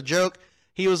take it as a joke.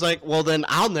 He was like, well, then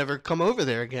I'll never come over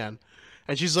there again.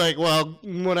 And she's like, well,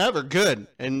 whatever, good.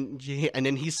 And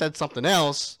then he said something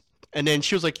else, and then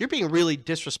she was like, you're being really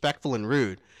disrespectful and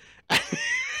rude.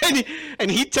 and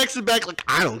he texted back like,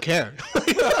 I don't care.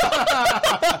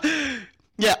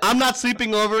 Yeah, I'm not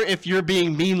sleeping over if you're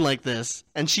being mean like this.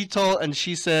 And she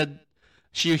said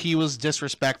he was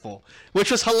disrespectful,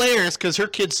 which was hilarious because her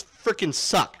kids freaking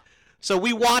suck. So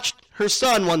we watched her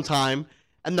son one time,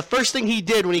 and the first thing he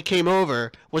did when he came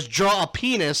over was draw a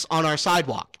penis on our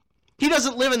sidewalk. He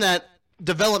doesn't live in that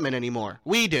development anymore.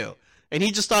 We do. And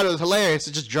he just thought it was hilarious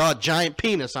to just draw a giant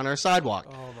penis on our sidewalk.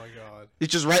 Oh my god.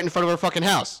 It's just right in front of our fucking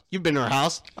house. You've been to our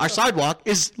house. Our sidewalk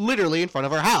is literally in front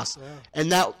of our house. Yeah.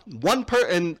 And that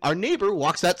and our neighbor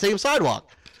walks that same sidewalk.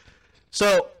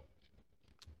 So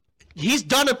he's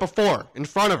done it before in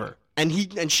front of her, and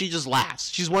she just laughs.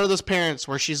 She's one of those parents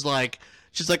where she's like,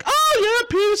 oh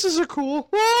yeah, penises are cool.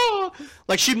 Oh.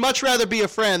 Like she'd much rather be a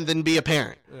friend than be a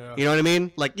parent. Yeah. You know what I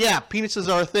mean? Like, yeah,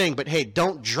 penises are a thing, but hey,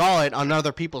 don't draw it on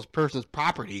other person's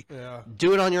property. Yeah.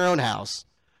 Do it on your own house.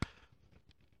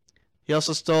 He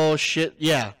also stole shit.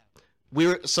 Yeah.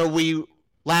 I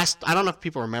don't know if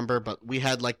people remember, but we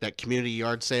had like that community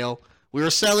yard sale. We were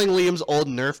selling Liam's old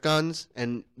Nerf guns,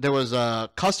 and there was a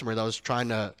customer that was trying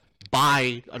to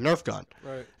buy a Nerf gun.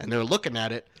 Right. And they were looking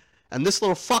at it, and this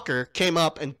little fucker came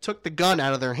up and took the gun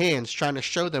out of their hands, trying to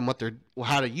show them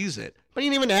how to use it. But he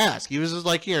didn't even ask. He was just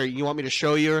like, here, you want me to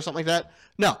show you or something like that?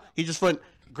 No. He just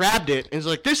grabbed it, and was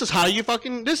like, this is how you do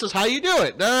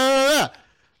it. Da, da, da.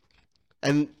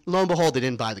 And lo and behold, they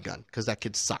didn't buy the gun, because that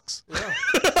kid sucks. Yeah.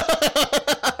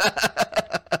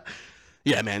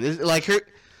 Yeah, man.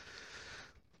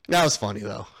 That was funny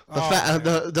though.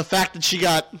 The fact that she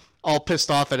got all pissed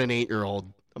off at an 8-year-old.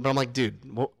 But I'm like, dude,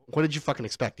 what did you fucking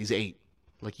expect? He's 8.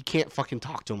 Like, you can't fucking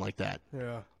talk to him like that.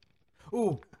 Yeah.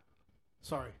 Ooh.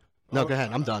 Sorry. No, go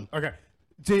ahead. I'm done. Okay.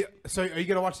 So are you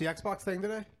gonna watch the Xbox thing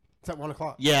today? It's at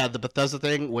 1:00. Yeah, the Bethesda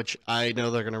thing, which I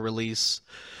know they're gonna release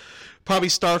probably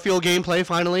Starfield gameplay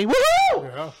finally. Woohoo!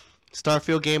 Yeah.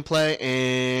 Starfield gameplay,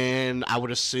 and I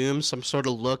would assume some sort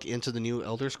of look into the new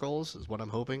Elder Scrolls is what I'm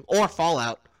hoping, or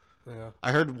Fallout. Yeah.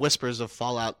 I heard whispers of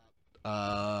Fallout,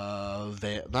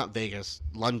 not Vegas,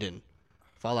 London,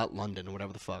 Fallout London, or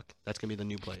whatever the fuck. That's gonna be the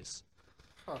new place.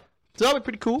 Huh. So that'll be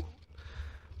pretty cool.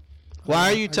 Why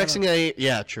are you I gotta- texting a?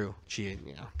 Yeah, true. Cheating.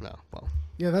 Yeah. No. Well.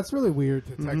 Yeah, that's really weird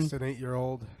to text Mm-hmm. an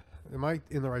 8-year-old. Am I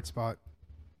in the right spot?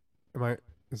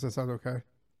 Does that sound okay?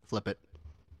 Flip it.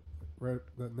 Right?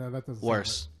 No, that doesn't.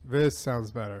 Worse. Sound right. This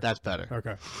sounds better. That's better.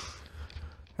 Okay.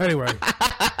 Anyway,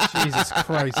 Jesus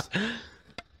Christ.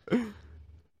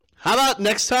 How about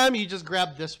next time you just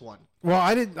grab this one? Well,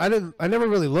 I never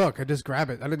really look. I just grab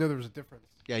it. I didn't know there was a difference.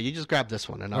 Yeah, you just grab this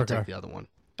one, and I'll Okay. take the other one.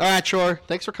 All right, Shore.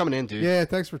 Thanks for coming in, dude. Yeah,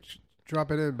 thanks for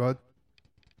dropping in, bud.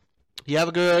 You have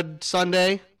a good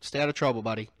Sunday. Stay out of trouble,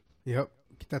 buddy. Yep.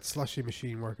 Get that slushy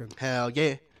machine working. Hell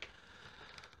yeah.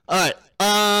 All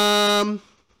right.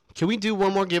 Can we do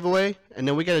one more giveaway, and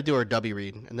then we got to do our W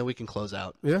read, and then we can close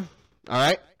out. Yeah. All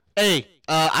right. Hey,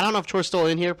 I don't know if Troy's still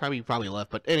in here. Probably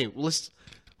left. But anyway,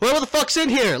 whoever the fuck's in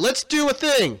here, let's do a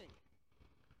thing.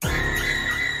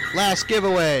 Last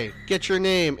giveaway. Get your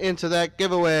name into that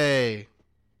giveaway.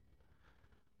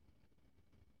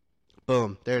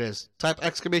 Boom. There it is. Type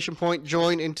exclamation point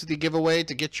join into the giveaway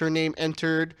to get your name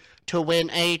entered to win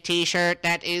a t-shirt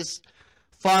that is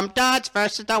from Dodds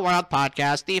vs. the World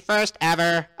podcast, the first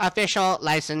ever official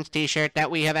licensed t-shirt that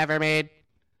we have ever made.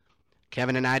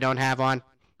 Kevin and I don't have one.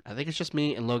 I think it's just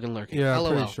me and Logan lurking. Yeah, I'm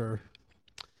LOL. pretty sure.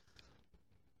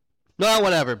 No,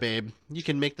 whatever, babe. You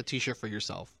can make the t-shirt for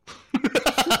yourself.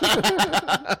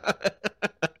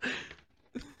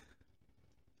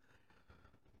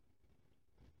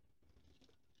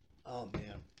 Oh,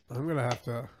 man. I'm gonna have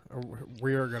to.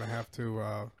 We are gonna have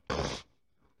to.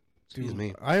 Excuse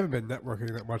me. I haven't been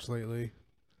networking that much lately,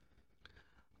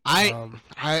 I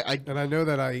and I know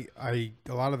that a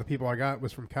lot of the people I got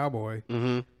was from Cowboy,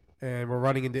 mm-hmm. and we're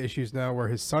running into issues now where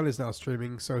his son is now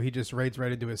streaming, so he just raids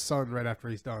right into his son right after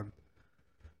he's done.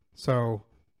 So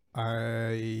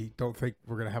I don't think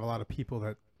we're gonna have a lot of people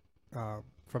that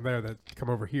from there that come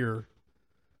over here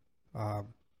on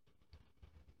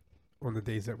the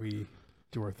days that we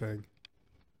do our thing.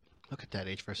 Look at that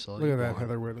H for Sully. Look at that,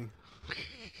 Heather Whitney.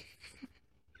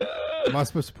 Am I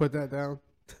supposed to put that down?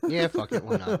 Yeah, fuck it.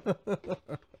 Why not?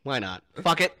 Why not?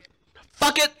 Fuck it.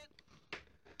 Fuck it.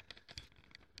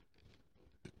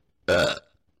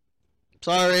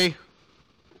 Sorry.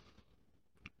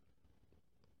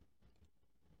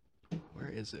 Where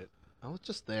is it? Oh, it's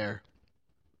just there.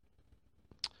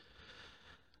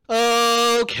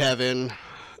 Oh, Kevin.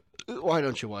 Why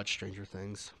don't you watch Stranger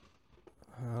Things?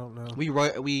 I don't know. We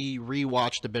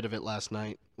rewatched a bit of it last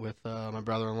night with my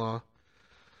brother-in-law.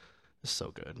 It's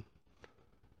so good.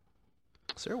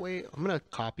 Is there a way? I'm going to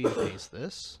copy and paste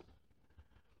this.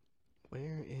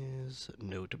 Where is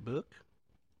Notebook?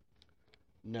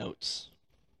 Notes.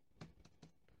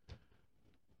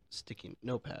 Sticky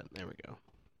notepad. There we go.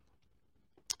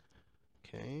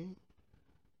 Okay.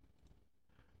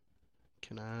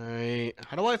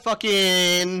 How do I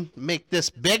fucking make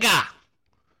this bigger?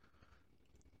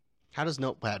 How does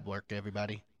Notepad work,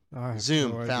 everybody? I have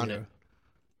Zoom, no found idea. it.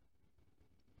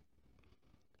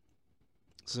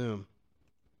 Zoom.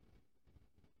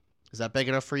 Is that big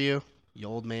enough for you, you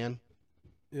old man?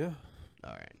 Yeah.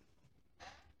 All right.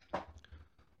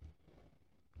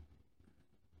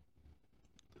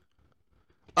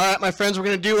 All right, my friends, we're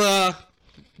gonna do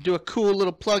a cool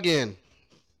little plug-in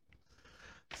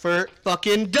for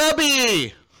fucking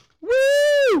Dubby.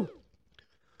 Woo!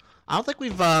 I don't think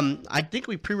I think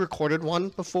we pre-recorded one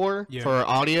before Yeah. for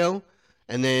audio,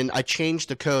 and then I changed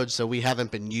the code so we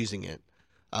haven't been using it.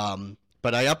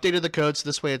 But I updated the code so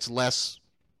this way it's less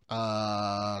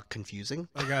confusing.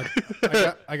 I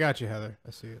got you, Heather.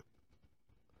 I see it.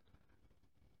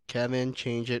 Kevin,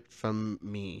 change it from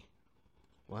me.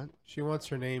 What? She wants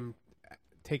her name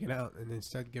taken out and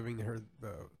instead giving her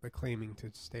the claiming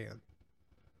to Stan.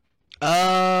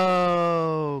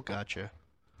 Oh, gotcha.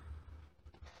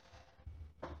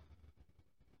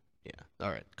 Yeah. All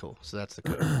right. Cool. So that's the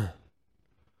code.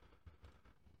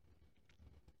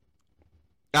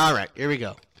 All right. Here we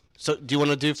go. So, do you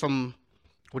want to do from?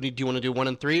 Do you want to do 1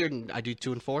 and 3, or I do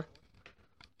 2 and 4?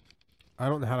 I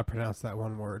don't know how to pronounce that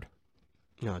one word.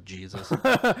 Oh, Jesus.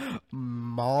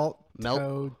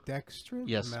 Maltodextrin?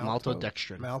 Yes,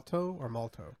 maltodextrin. Malto or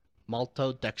malto?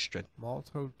 Maltodextrin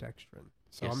Maltodextrin.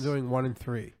 So Yes. I'm doing 1 and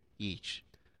 3. each.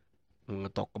 I'm gonna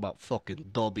talk about fucking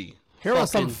Dubby. Here are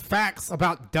some Fucking- facts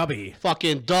about Dubby.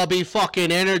 Fucking Dubby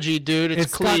fucking energy, dude.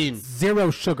 It's clean. got 0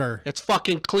 sugar. It's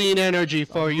fucking clean energy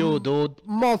for you, dude.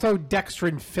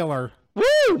 Maltodextrin filler.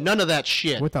 Woo! None of that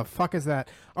shit. What the fuck is that?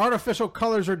 Artificial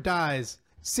colors or dyes,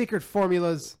 secret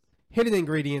formulas, hidden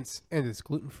ingredients, and it's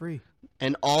gluten-free.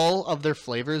 And all of their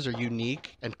flavors are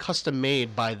unique and custom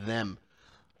made by them.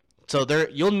 So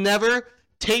you'll never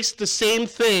taste the same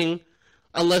thing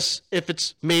unless if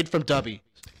it's made from Dubby.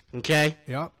 Okay?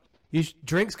 Yep.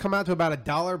 Drinks come out to about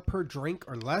 $1 per drink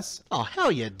or less, Oh, hell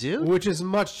yeah, dude. which is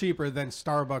much cheaper than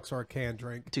Starbucks or a canned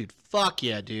drink. Dude, fuck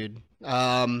yeah, dude.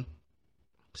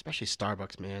 Especially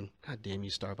Starbucks, man. God damn you,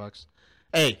 Starbucks.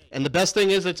 Hey, and the best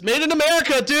thing is it's made in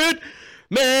America, dude.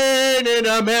 Made in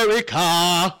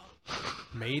America.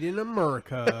 Made in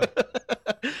America.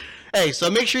 Hey, so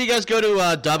make sure you guys go to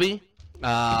Dubby.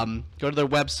 Go to their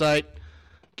website.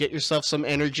 Get yourself some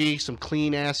energy, some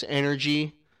clean-ass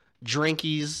energy,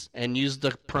 drinkies, and use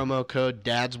the promo code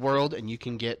DadsWorld, and you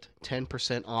can get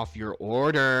 10% off your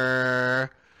order.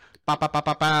 Bow, bow, bow,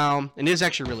 bow, bow. And it is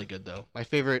actually really good, though. My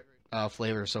favorite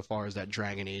flavor so far is that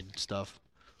Dragonade stuff.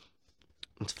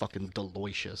 It's fucking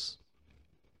delicious.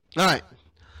 All right.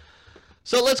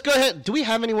 So let's go ahead. Do we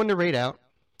have anyone to rate out?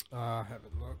 I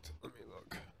haven't looked. Let me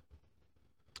look.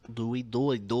 Do we? Back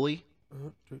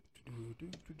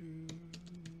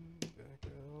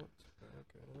out.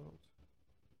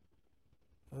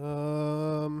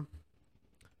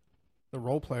 The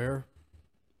role player.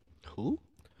 Who?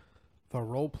 The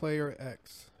role player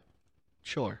X.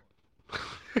 Sure.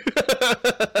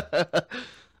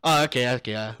 Oh, okay,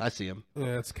 I see him.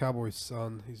 Yeah, it's Cowboy's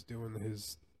son. He's doing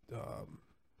his.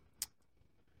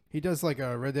 He does like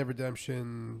a Red Dead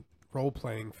Redemption role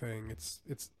playing thing. It's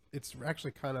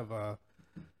actually kind of a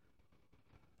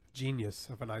genius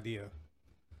of an idea.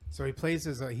 So he plays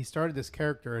as he started this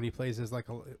character and he plays as like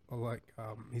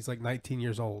he's like 19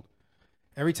 years old.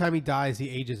 Every time he dies, he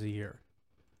ages a year.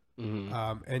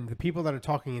 Mm-hmm. And the people that are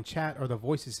talking in chat are the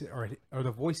voices are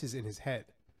the voices in his head.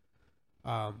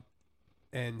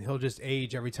 And he'll just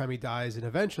age every time he dies, and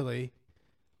eventually,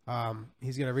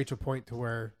 he's gonna reach a point to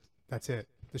where that's it.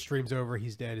 The stream's over.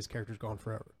 He's dead. His character's gone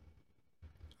forever.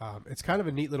 It's kind of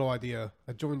a neat little idea.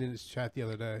 I joined in his chat the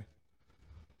other day.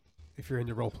 If you're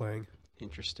into role playing,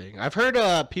 Interesting. I've heard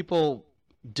people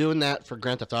doing that for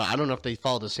Grand Theft Auto. I don't know if they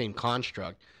follow the same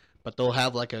construct, but they'll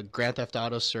have like a Grand Theft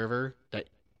Auto server that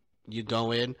you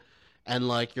go in, and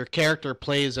like your character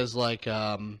plays as like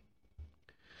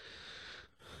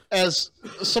as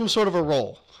some sort of a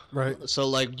role. right? So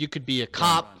like you could be a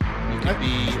cop, you could be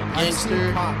a I've seen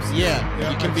gangster. cops.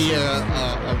 Yeah, you can I've be seen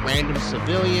a random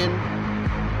civilian,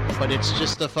 but it's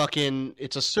just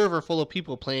it's a server full of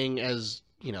people playing as,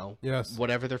 you know, Yes.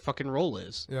 whatever their fucking role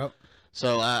is. Yep.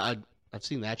 So I've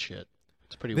seen that shit.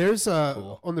 It's pretty. There's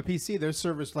cool. on the PC. There's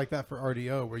servers like that for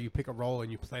RDO where you pick a role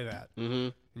and you play that, Mm-hmm.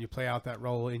 and you play out that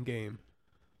role in game.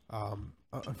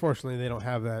 Unfortunately, they don't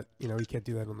have that. You know, you can't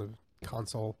do that on the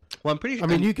console. Well, I'm pretty sure. I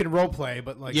mean, you can role play,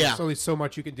 but like, Yeah. there's only so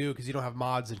much you can do because you don't have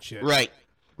mods and shit. right.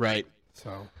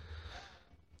 So,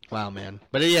 Wow, man.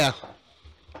 But yeah,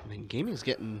 I mean, gaming's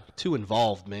getting too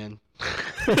involved, man.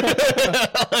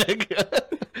 Like,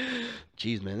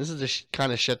 jeez, man, this is the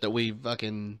kind of shit that we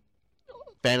fucking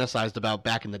fantasized about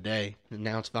back in the day, and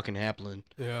now it's fucking happening.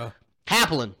 yeah.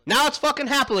 Happening. Now it's fucking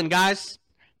happening, guys.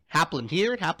 Happening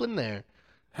here, happening there.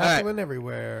 All right. Happening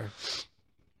everywhere.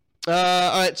 All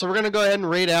right, so we're going to go ahead and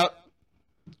rate out.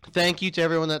 Thank you to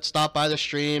everyone that stopped by the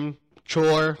stream.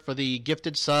 Chore for the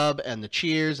gifted sub and the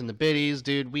cheers and the biddies.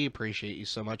 Dude, we appreciate you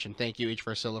so much. And thank you, H.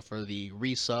 Farcilla, for the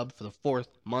resub for the 4th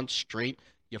month straight.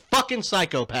 You fucking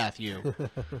psychopath, you.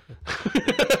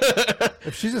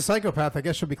 If she's a psychopath, I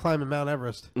guess she'll be climbing Mount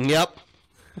Everest. Yep.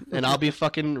 And I'll be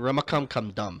fucking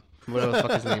Rumacum Dumb. Whatever the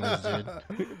fuck his name is,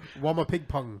 dude. Wama Pig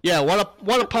Pung. Yeah, what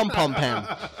a pum pum pam.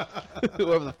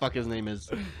 Whoever the fuck his name is.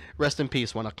 Rest in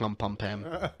peace, what a pum pum pam.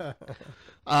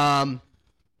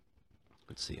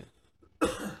 Let's see.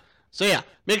 So yeah,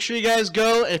 make sure you guys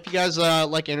go. If you guys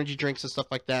like energy drinks and stuff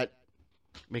like that,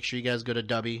 make sure you guys go to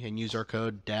Dubby and use our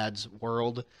code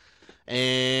DadsWorld.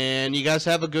 And you guys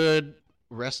have a good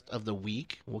rest of the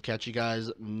week. We'll catch you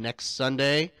guys next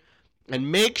Sunday. And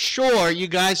make sure you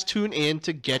guys tune in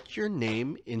to get your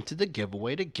name into the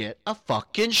giveaway to get a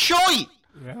fucking shirt.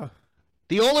 Yeah.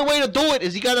 The only way to do it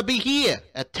is you gotta be here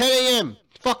at 10 a.m.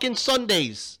 fucking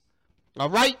Sundays.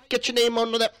 Alright? Get your name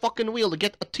under that fucking wheel to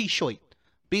get a t-shirt.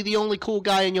 Be the only cool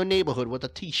guy in your neighborhood with a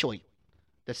t-shirt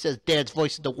that says Dad's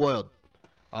Voice of the World.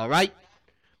 Alright?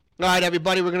 Alright,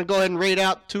 everybody, we're gonna go ahead and rate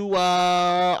out to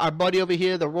our buddy over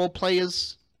here, the role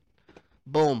players.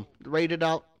 Boom. Rate it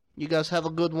out. You guys have a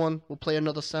good one. We'll play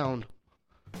another sound.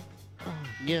 Oh,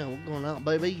 yeah, we're going out,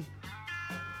 baby.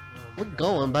 We're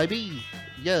going, baby.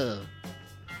 Yeah.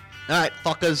 Alright,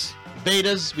 fuckers.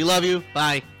 Betas, we love you.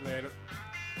 Bye. Later.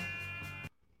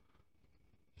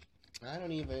 I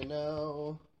don't even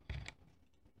know.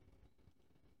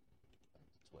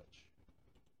 Twitch.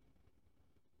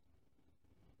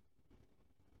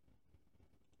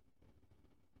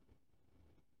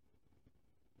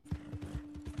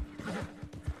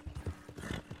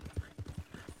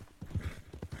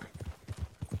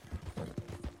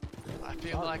 I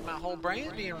feel like my whole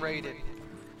brain's being raided.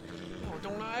 Oh,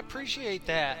 don't I appreciate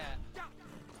that?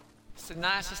 It's the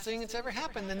nicest thing that's ever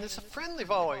happened, and it's a friendly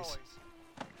voice.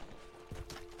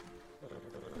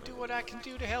 I'll do what I can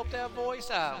do to help that voice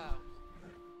out.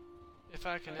 If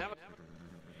I can have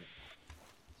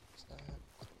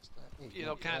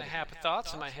kind of happy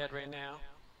thoughts in my head right now.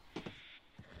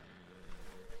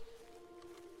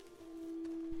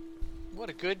 What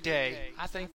a good day. I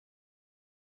think